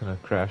sail, we're just gonna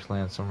crash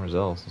land somewhere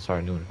else and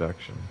start a new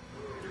infection.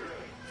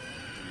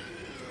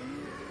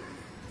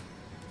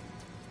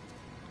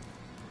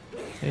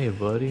 Hey,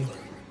 buddy.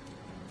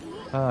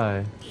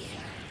 Hi.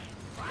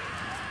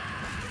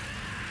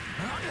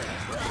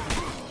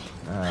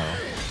 Oh.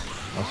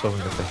 I was hoping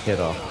to get the hit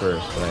off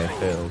first, but I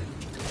failed.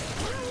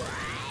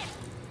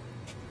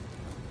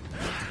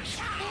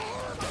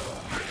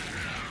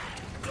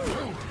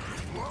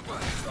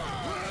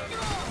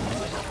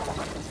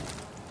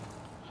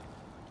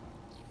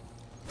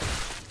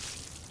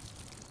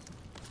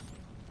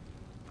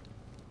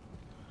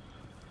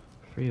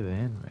 Free the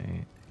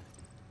inmate.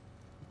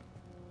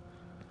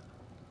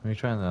 Are you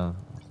trying to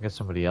get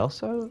somebody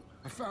else out?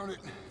 I found it.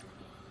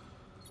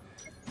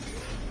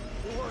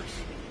 It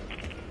works.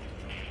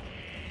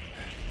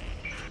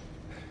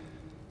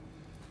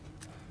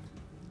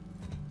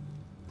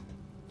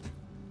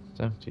 It's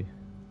empty.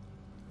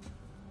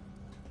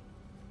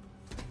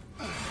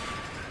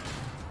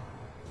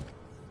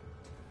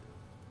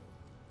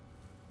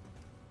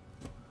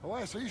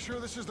 Wes, are you sure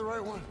this is the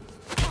right one?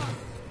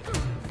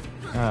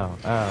 Ow,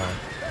 ow.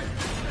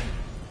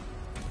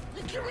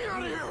 You get me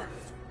out of here!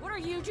 What are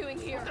you doing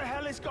here? What the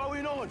hell is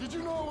going on? Did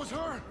you know it was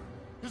her?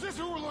 Is this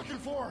who we're looking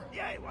for?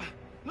 Yeah, well,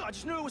 no, I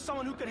just knew it was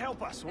someone who could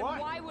help us, And right?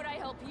 why would I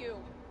help you?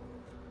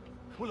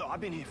 Well, look,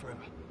 I've been here forever.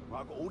 Right,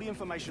 I've got all the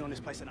information on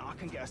this place, and I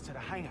can get us to the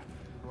hangar.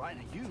 Right,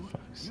 now you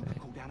can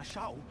call down a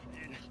shuttle,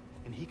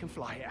 and he can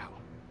fly it out.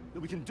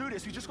 Look, we can do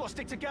this. We just got to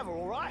stick together,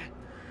 all right?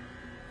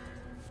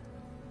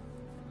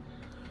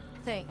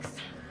 Thanks.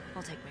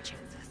 I'll take my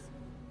chances.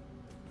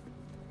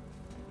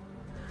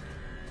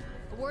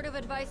 A word of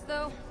advice,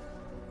 though?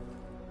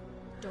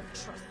 Don't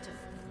trust him.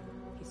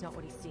 He's not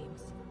what he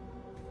seems.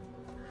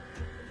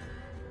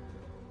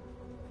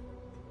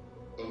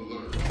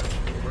 Alert.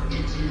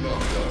 Emergency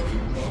lockdown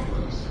in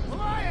progress.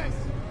 Elias!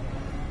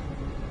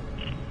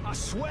 I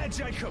swear,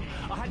 Jacob,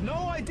 I had no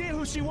idea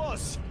who she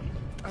was.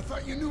 I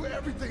thought you knew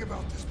everything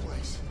about this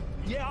place.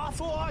 Yeah, I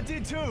thought I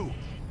did too.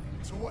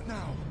 So what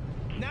now?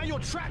 Now you're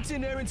trapped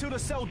in there until the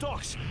cell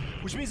docks,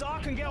 which means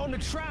I can get on the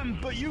tram,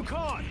 but you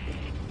can't.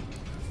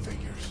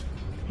 Figures.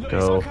 Look, Go.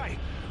 it's okay.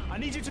 I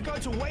need you to go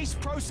to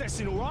waste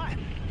processing, all right?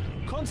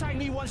 Contact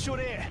me once you're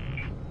there.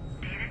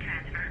 Data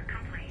transfer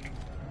complete.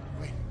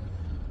 Wait,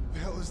 the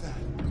hell is that?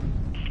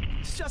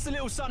 It's just a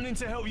little something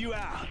to help you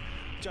out.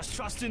 Just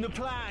trust in the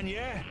plan,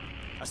 yeah?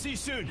 I'll see you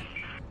soon.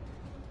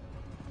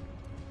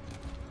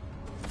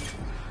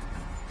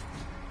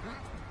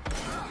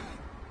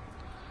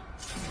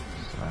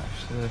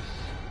 Smash this.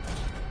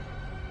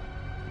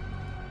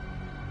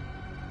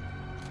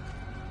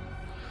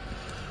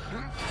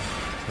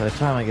 By the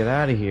time I get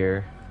out of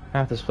here,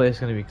 half this place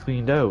is gonna be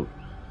cleaned out.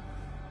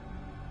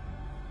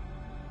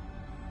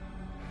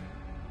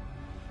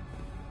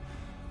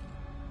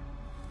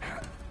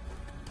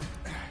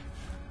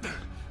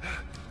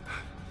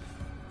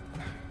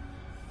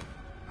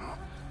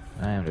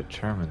 I am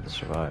determined to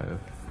survive.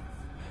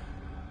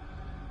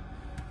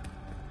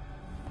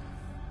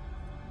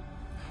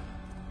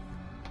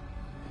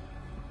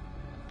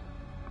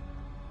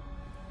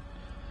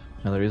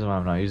 Now the reason why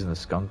I'm not using the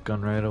skunk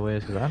gun right away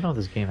is because I know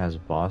this game has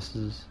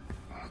bosses.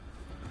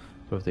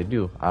 But if they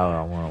do, I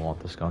don't want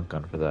the skunk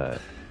gun for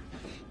that.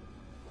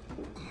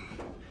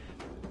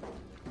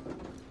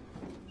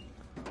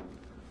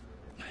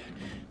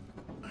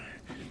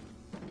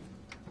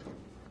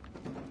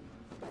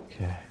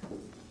 Okay.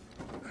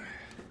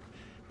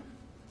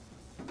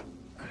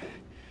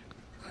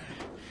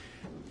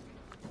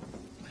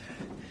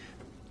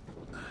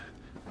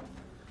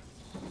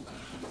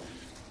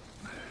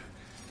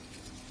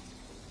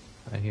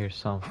 I hear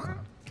something.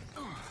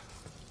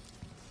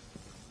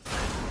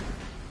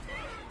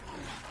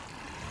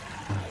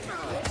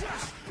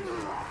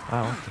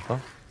 Wow, what the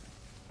fuck?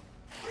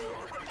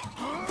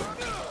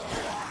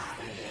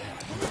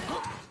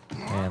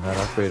 Man, that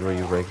upgrade where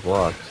you break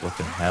blocks is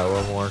looking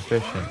hella more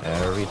efficient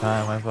every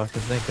time I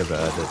fucking think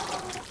about it.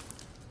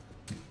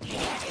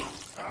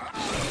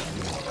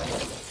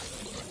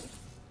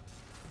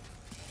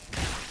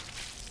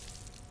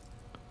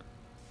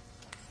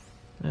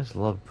 I just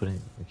love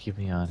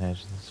keeping me on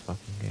edge in this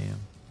fucking game.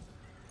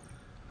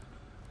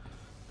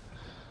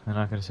 I'm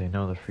not gonna say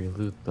no to free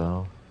loot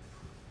though.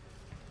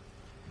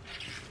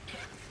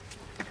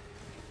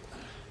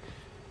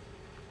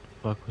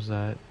 Fuck was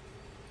that?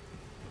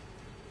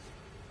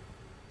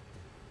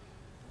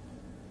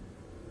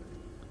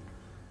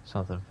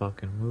 Something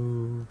fucking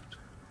moved.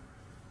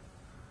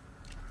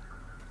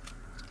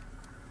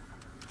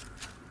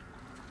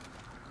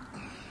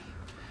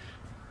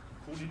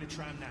 Holding the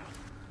tram now.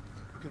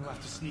 You're gonna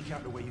have to sneak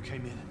out the way you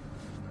came in.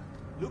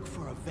 Look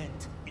for a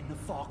vent in the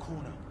far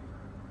corner.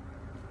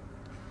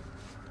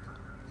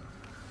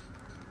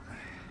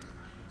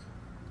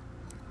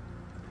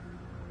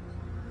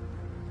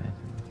 Vent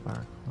in the far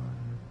corner.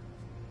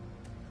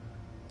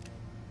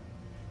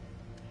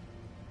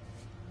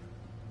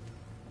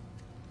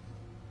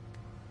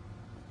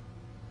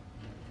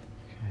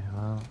 Okay,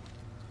 well.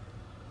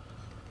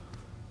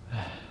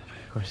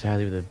 Of course, I had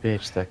to be the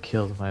bitch that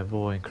killed my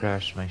boy and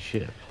crashed my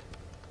ship.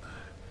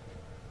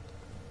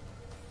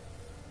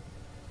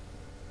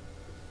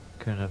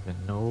 Couldn't have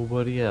been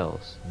nobody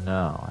else.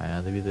 No, I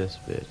had to be this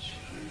bitch.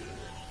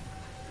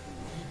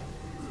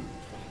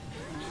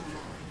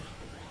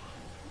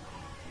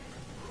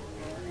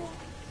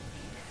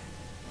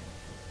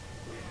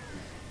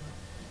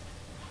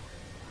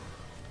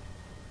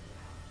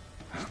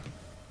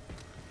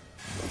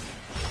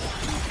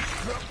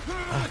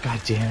 Oh,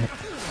 god damn it.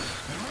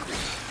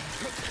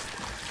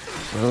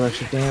 Well,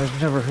 electric damage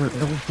never hurt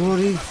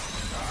nobody.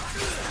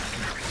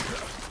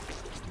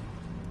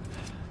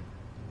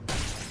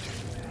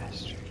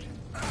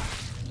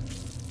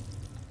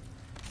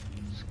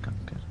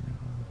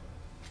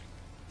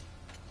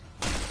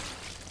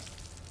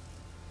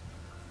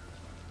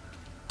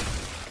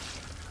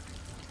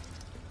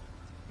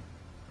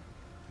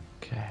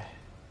 Okay,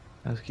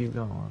 let's keep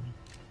going.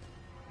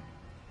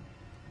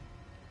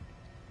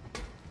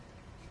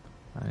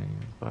 I didn't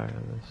even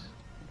fire this.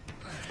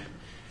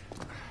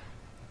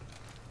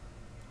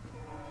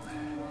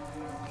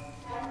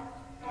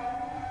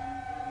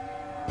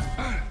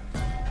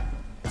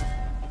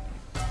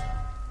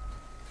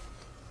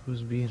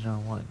 Who's being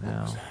on what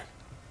now?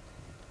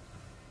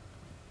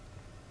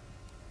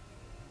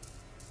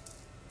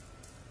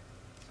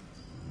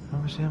 How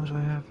much damage do I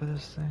have for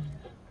this thing?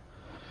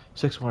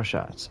 6 more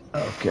shots.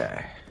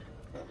 Okay.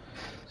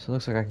 So it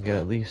looks like I can get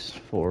at least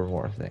 4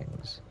 more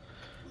things.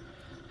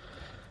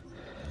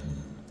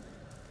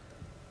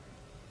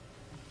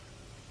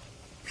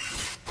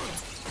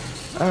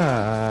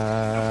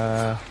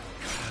 God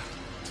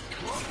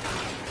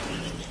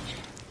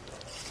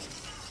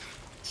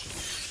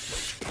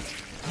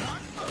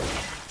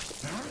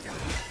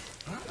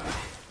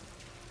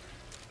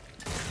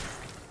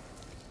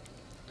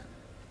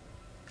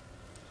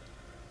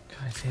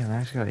damn, I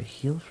actually got a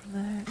heal from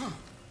that?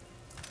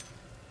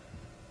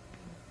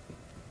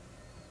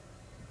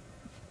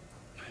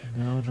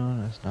 No,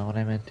 that's not what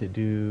I meant to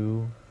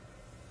do.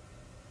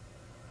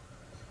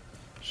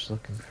 Just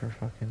looking for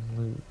fucking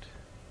loot.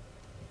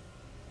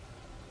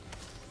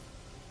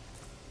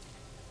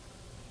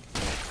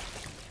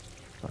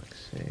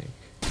 Fuck's sake.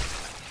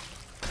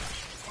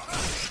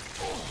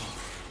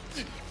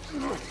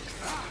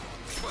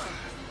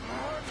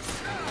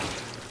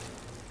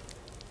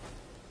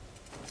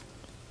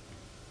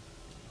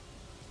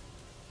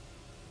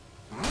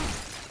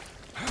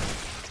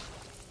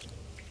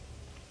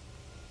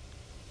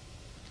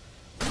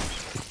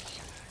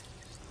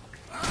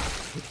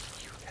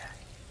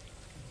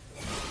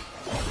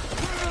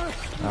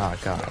 Oh,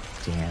 god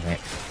damn it.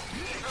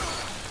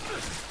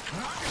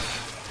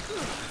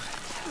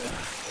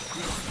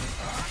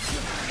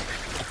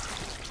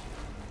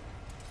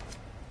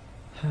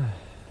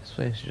 This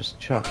place is just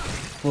chock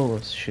full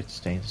of shit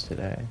stains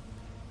today.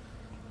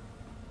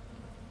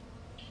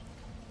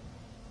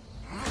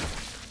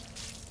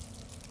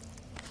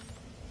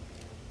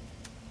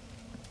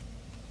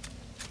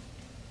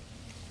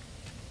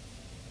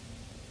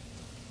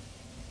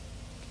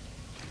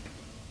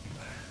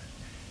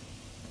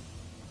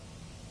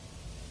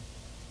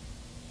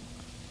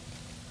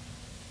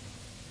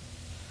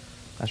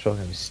 That's probably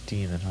gonna be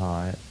steaming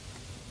hot.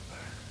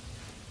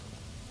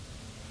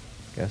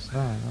 Guess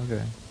not,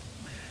 okay.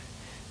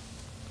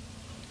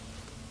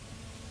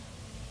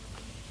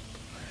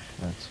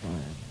 That's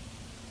fine.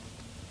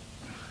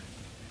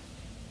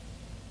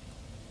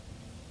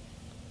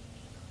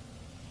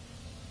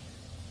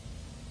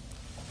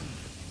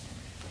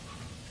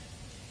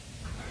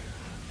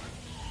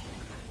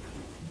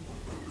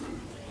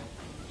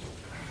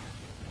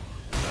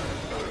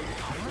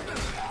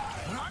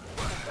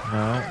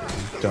 No,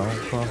 don't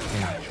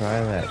fucking try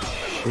that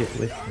shit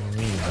with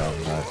me,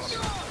 nuts.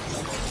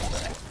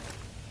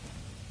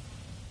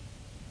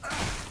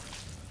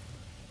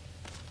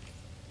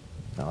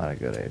 Not a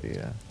good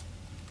idea.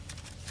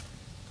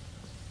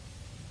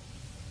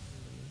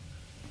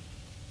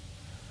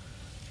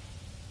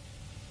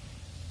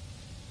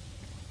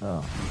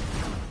 Oh.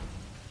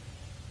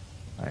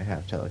 I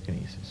have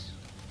telekinesis.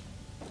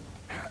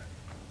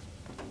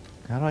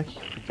 How do I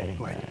keep forgetting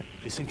that?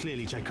 Listen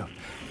clearly, Jacob.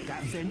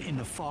 That vent in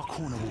the far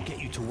corner will get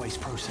you to waste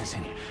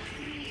processing.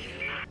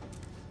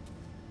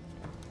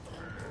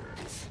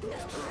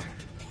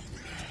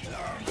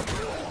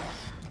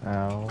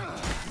 Ow.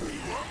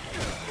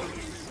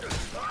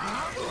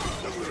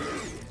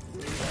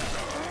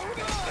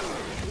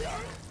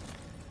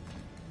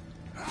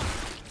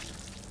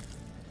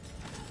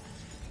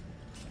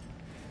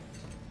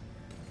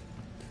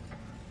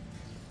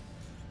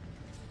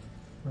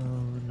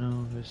 Oh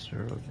no,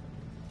 Mr.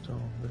 Roboto,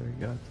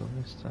 vergato,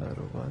 Mr.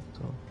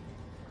 Roboto.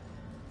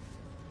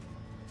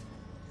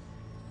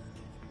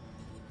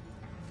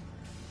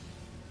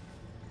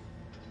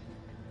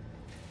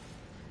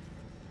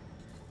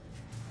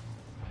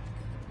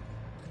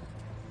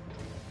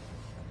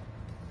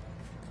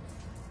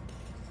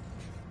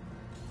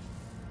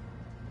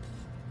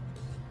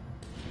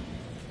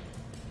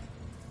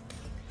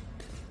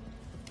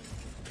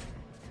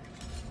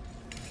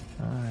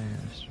 Hi,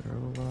 Mr.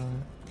 Robot.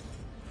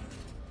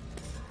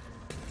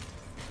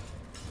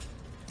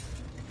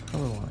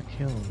 Probably want to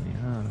kill me,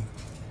 huh?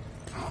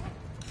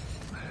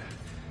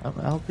 I'm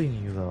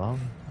helping you though. I'm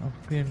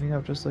cleaning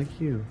up just like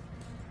you.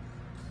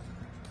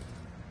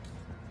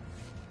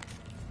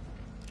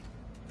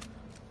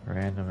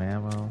 Random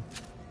ammo.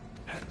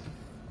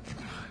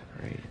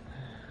 Great.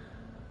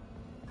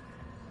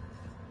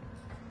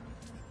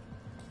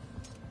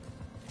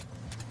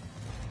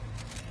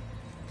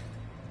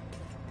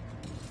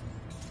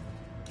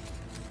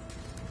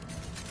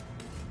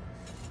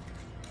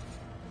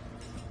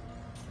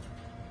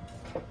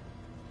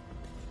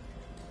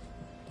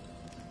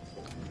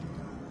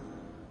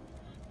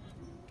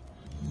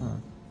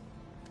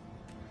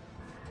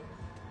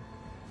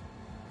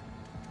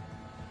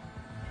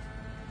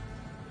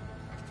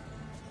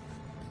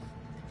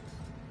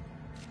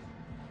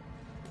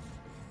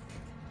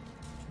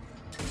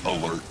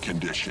 Alert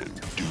condition.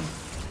 Do